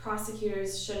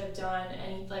prosecutors should have done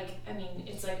any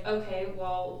it's okay,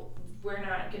 well, we're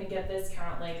not gonna get this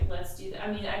count, let's do that.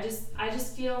 I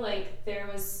just feel like there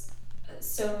was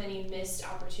so many missed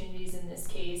opportunities in this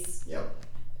case. Yep.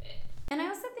 And I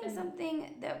also think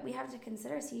something that we have to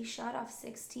consider is he shot off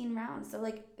 16 rounds. So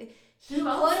he could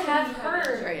have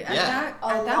hurt. Right. At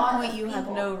that point, you have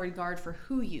no regard for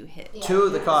who you hit. Yeah. Two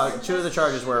of the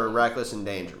charges were reckless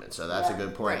endangerment, so that's a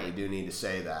good point. Right. We do need to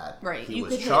say that. Right. He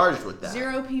was charged with that.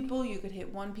 0 people, you could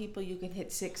hit 1 people, you could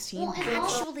hit 16 people. Well, and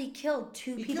actually killed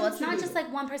 2 people. It's not just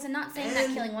one person. Not saying that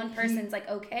killing one person's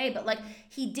okay, but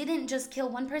he didn't just kill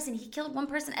one person. He killed one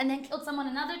person and then killed someone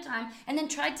another time and then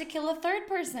tried to kill a third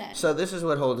person. So this is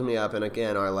what holds me up, and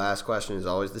again, our last question is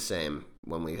always the same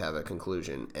when we have a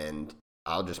conclusion, and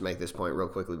I'll just make this point real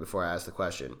quickly before I ask the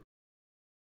question.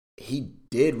 He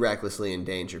did recklessly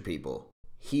endanger people.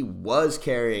 He was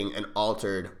carrying an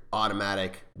altered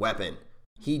automatic weapon.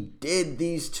 He did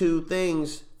these 2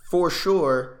 things for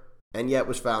sure, and yet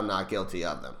was found not guilty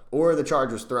of them. Or the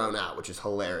charge was thrown out, which is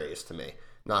hilarious to me.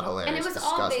 Not hilarious, and it was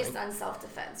disgusting. all based on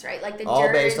self-defense, right?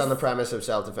 All based on the premise of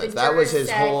self-defense. That was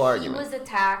his whole argument. He was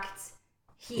attacked.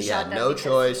 He had no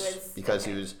choice because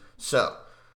he was... So,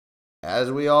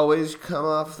 as we always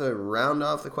round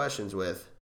off the questions with,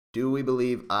 do we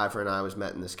believe eye for an eye was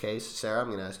met in this case? Sarah, I'm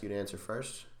going to ask you to answer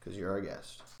first because you're our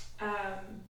guest.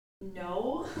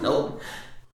 No. Nope.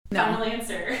 Final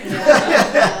answer.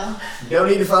 No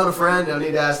need to phone a friend. No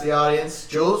need to ask the audience.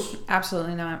 Jules?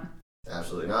 Absolutely not.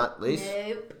 Absolutely not. Lise?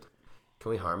 Nope.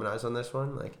 Can we harmonize on this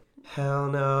one? Hell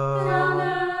no. Hell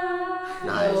no.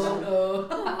 Nice. No.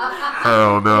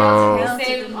 Hell no.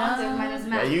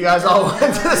 Yeah, you guys all went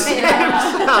to the same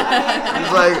time.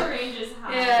 He's the range is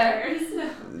high. Yeah.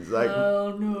 He's like,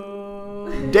 hell no.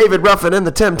 David Ruffin and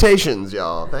the Temptations,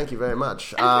 y'all. Thank you very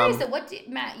much. I'm curious,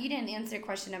 Matt, you didn't answer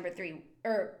question number 3,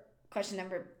 or question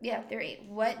number 3.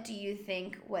 What do you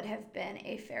think would have been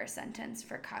a fair sentence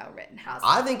for Kyle Rittenhouse?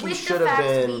 I think he should have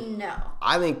been. We know.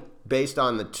 I think based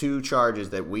on the 2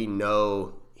 charges that we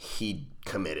know he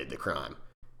committed the crime.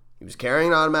 He was carrying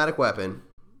an automatic weapon.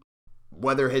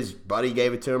 Whether his buddy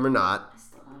gave it to him or not,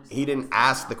 he didn't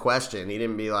ask the question. He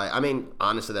didn't be like, I mean,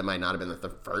 honestly, that might not have been the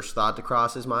first thought to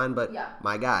cross his mind, but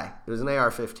my guy, it was an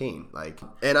AR-15.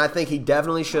 And I think he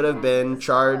definitely should have been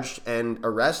charged and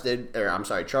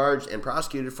charged and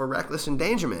prosecuted for reckless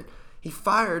endangerment. He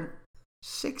fired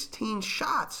 16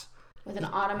 shots. With an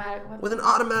automatic weapon? With an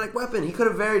automatic weapon. He could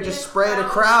have just sprayed a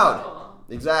crowd.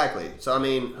 Exactly. So, I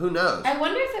mean, who knows? I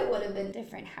wonder if it would have been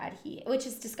different which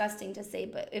is disgusting to say,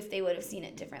 but if they would have seen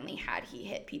it differently had he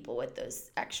hit people with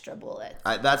those extra bullets.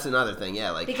 That's another thing,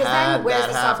 yeah. Because then where's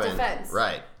the self-defense?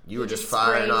 Right. You were just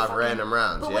firing off random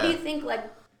rounds, But what do you think,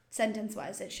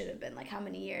 sentence-wise, it should have been? How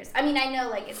many years? I mean, I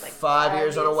know, it's 5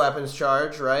 years on a weapons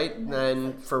charge, right? And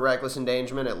then for reckless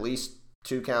endangerment, at least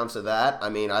 2 counts of that. I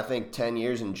mean, I think 10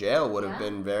 years in jail would have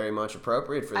been very much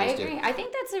appropriate for this dude. I agree. I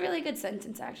think that's a really good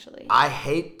sentence, actually. I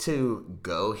hate to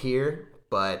go here,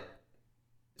 but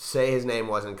say his name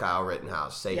wasn't Kyle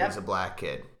Rittenhouse. Say he's a black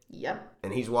kid. Yep.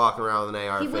 And he's walking around with an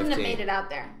AR-15. He wouldn't have made it out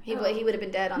there. He would have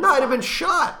been dead on the spot. spot. He'd have been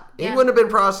shot. He wouldn't have been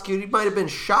prosecuted. He might have been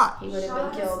shot. He would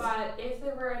have been killed. If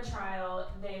there were a trial,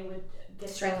 they would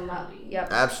string him up. Yep.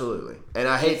 Absolutely. And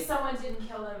if someone didn't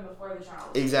kill them before the trial.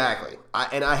 Exactly.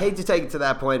 I hate to take it to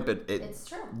that point, but it's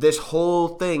true. This whole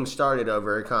thing started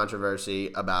over a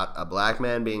controversy about a black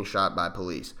man being shot by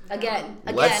police. Again.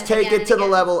 Let's take it to the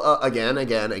level of, again.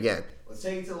 Let's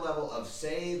take it to the level of,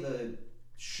 say the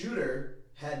shooter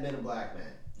had been a black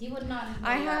man. He would not have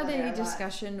I had a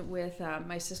discussion with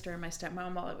my sister and my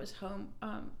stepmom while I was home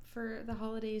for the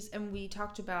holidays, and we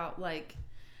talked about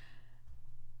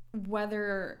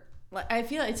whether I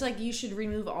feel it's you should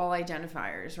remove all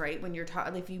identifiers, right? When you're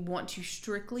if you want to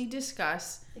strictly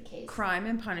discuss crime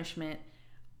and punishment,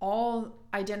 all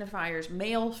identifiers,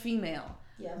 male, female,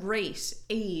 race,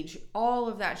 age, all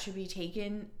of that should be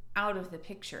taken out of the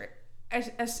picture.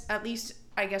 As at least,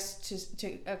 I guess,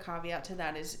 to a caveat to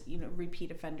that is,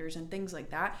 repeat offenders and things like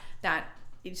that. That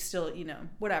is still,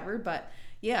 whatever. But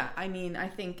yeah, I mean, I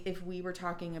think if we were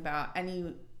talking about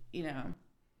any,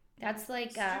 that's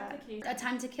a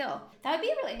time to kill. That would be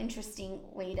a really interesting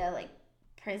way to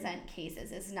present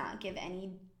cases, is not give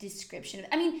any description.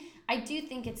 I mean, I do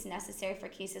think it's necessary for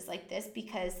cases like this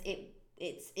because it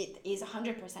is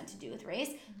 100% to do with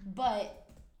race, but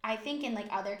I think in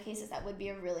other cases that would be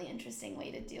a really interesting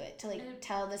way to do it, to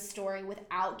tell the story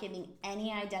without giving any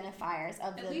identifiers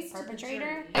of the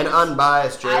perpetrator. An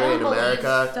unbiased jury in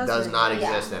America does not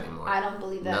exist anymore. I don't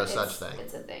believe that. No such thing.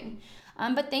 It's a thing.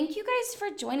 But thank you guys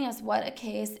for joining us. What a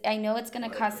case. I know it's going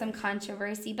to cause some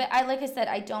controversy, but like I said,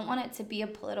 I don't want it to be a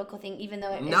political thing, even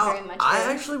though it very much is.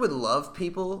 I actually would love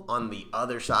people on the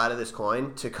other side of this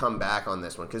coin to come back on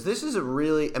this one, because this is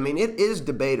it is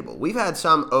debatable. We've had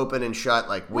some open and shut,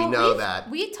 we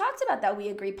talked about that. We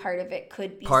agree part of it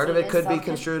could be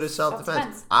construed as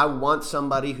self-defense. I want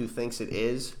somebody who thinks it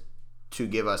is to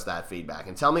give us that feedback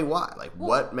and tell me why.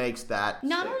 What makes that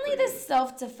not only the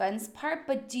self-defense part,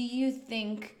 but do you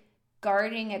think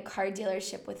guarding a car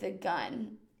dealership with a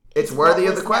gun, it's worthy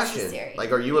of the question? Necessary?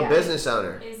 Are you a business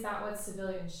owner? Is that what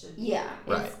civilians should do? Yeah.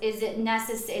 Right. Is it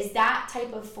necessary? Is that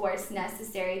type of force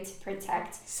necessary to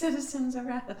protect citizens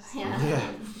arrest?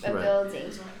 A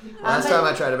building. Last time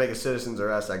I tried to make a citizen's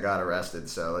arrest, I got arrested.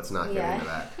 So let's not get into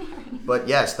that. But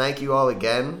yes, thank you all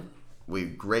again. We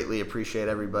greatly appreciate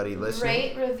everybody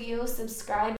listening. Rate, review,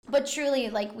 subscribe. But truly,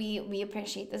 we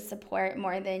appreciate the support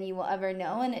more than you will ever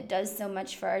know, and it does so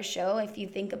much for our show. If you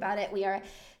think about it, we are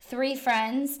 3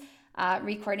 friends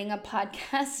recording a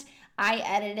podcast. I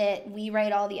edit it. We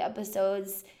write all the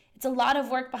episodes. It's a lot of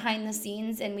work behind the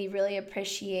scenes, and we really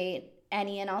appreciate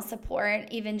any and all support,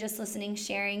 even just listening,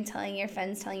 sharing, telling your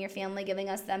friends, telling your family, giving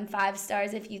us them 5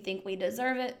 stars if you think we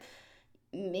deserve it.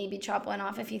 Maybe chop one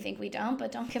off if you think we don't,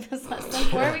 but don't give us less than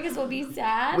 4 because we'll be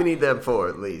sad. We need them 4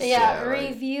 at least.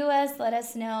 Review us, let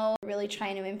us know. We're really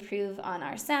trying to improve on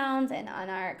our sounds and on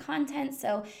our content,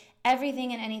 so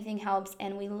everything and anything helps,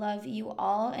 and we love you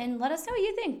all, and let us know what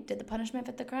you think. Did the punishment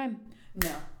fit the crime?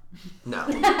 No.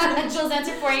 Jill's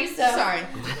answer for you, so. Sorry.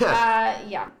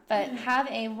 But have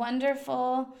a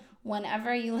wonderful,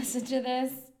 whenever you listen to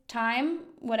this, time,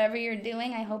 whatever you're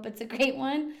doing. I hope it's a great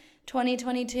one.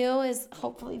 2022 is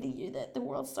hopefully the year that the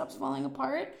world stops falling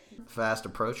apart. Fast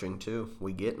approaching too.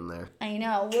 We getting there. I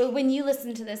know. When you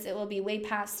listen to this, it will be way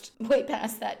past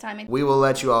that time. We will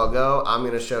let you all go. I'm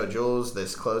going to show Jules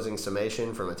this closing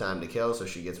summation from A Time to Kill so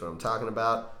she gets what I'm talking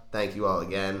about. Thank you all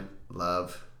again.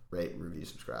 Love, rate, review,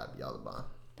 subscribe. Y'all the bomb.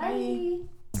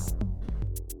 Bye.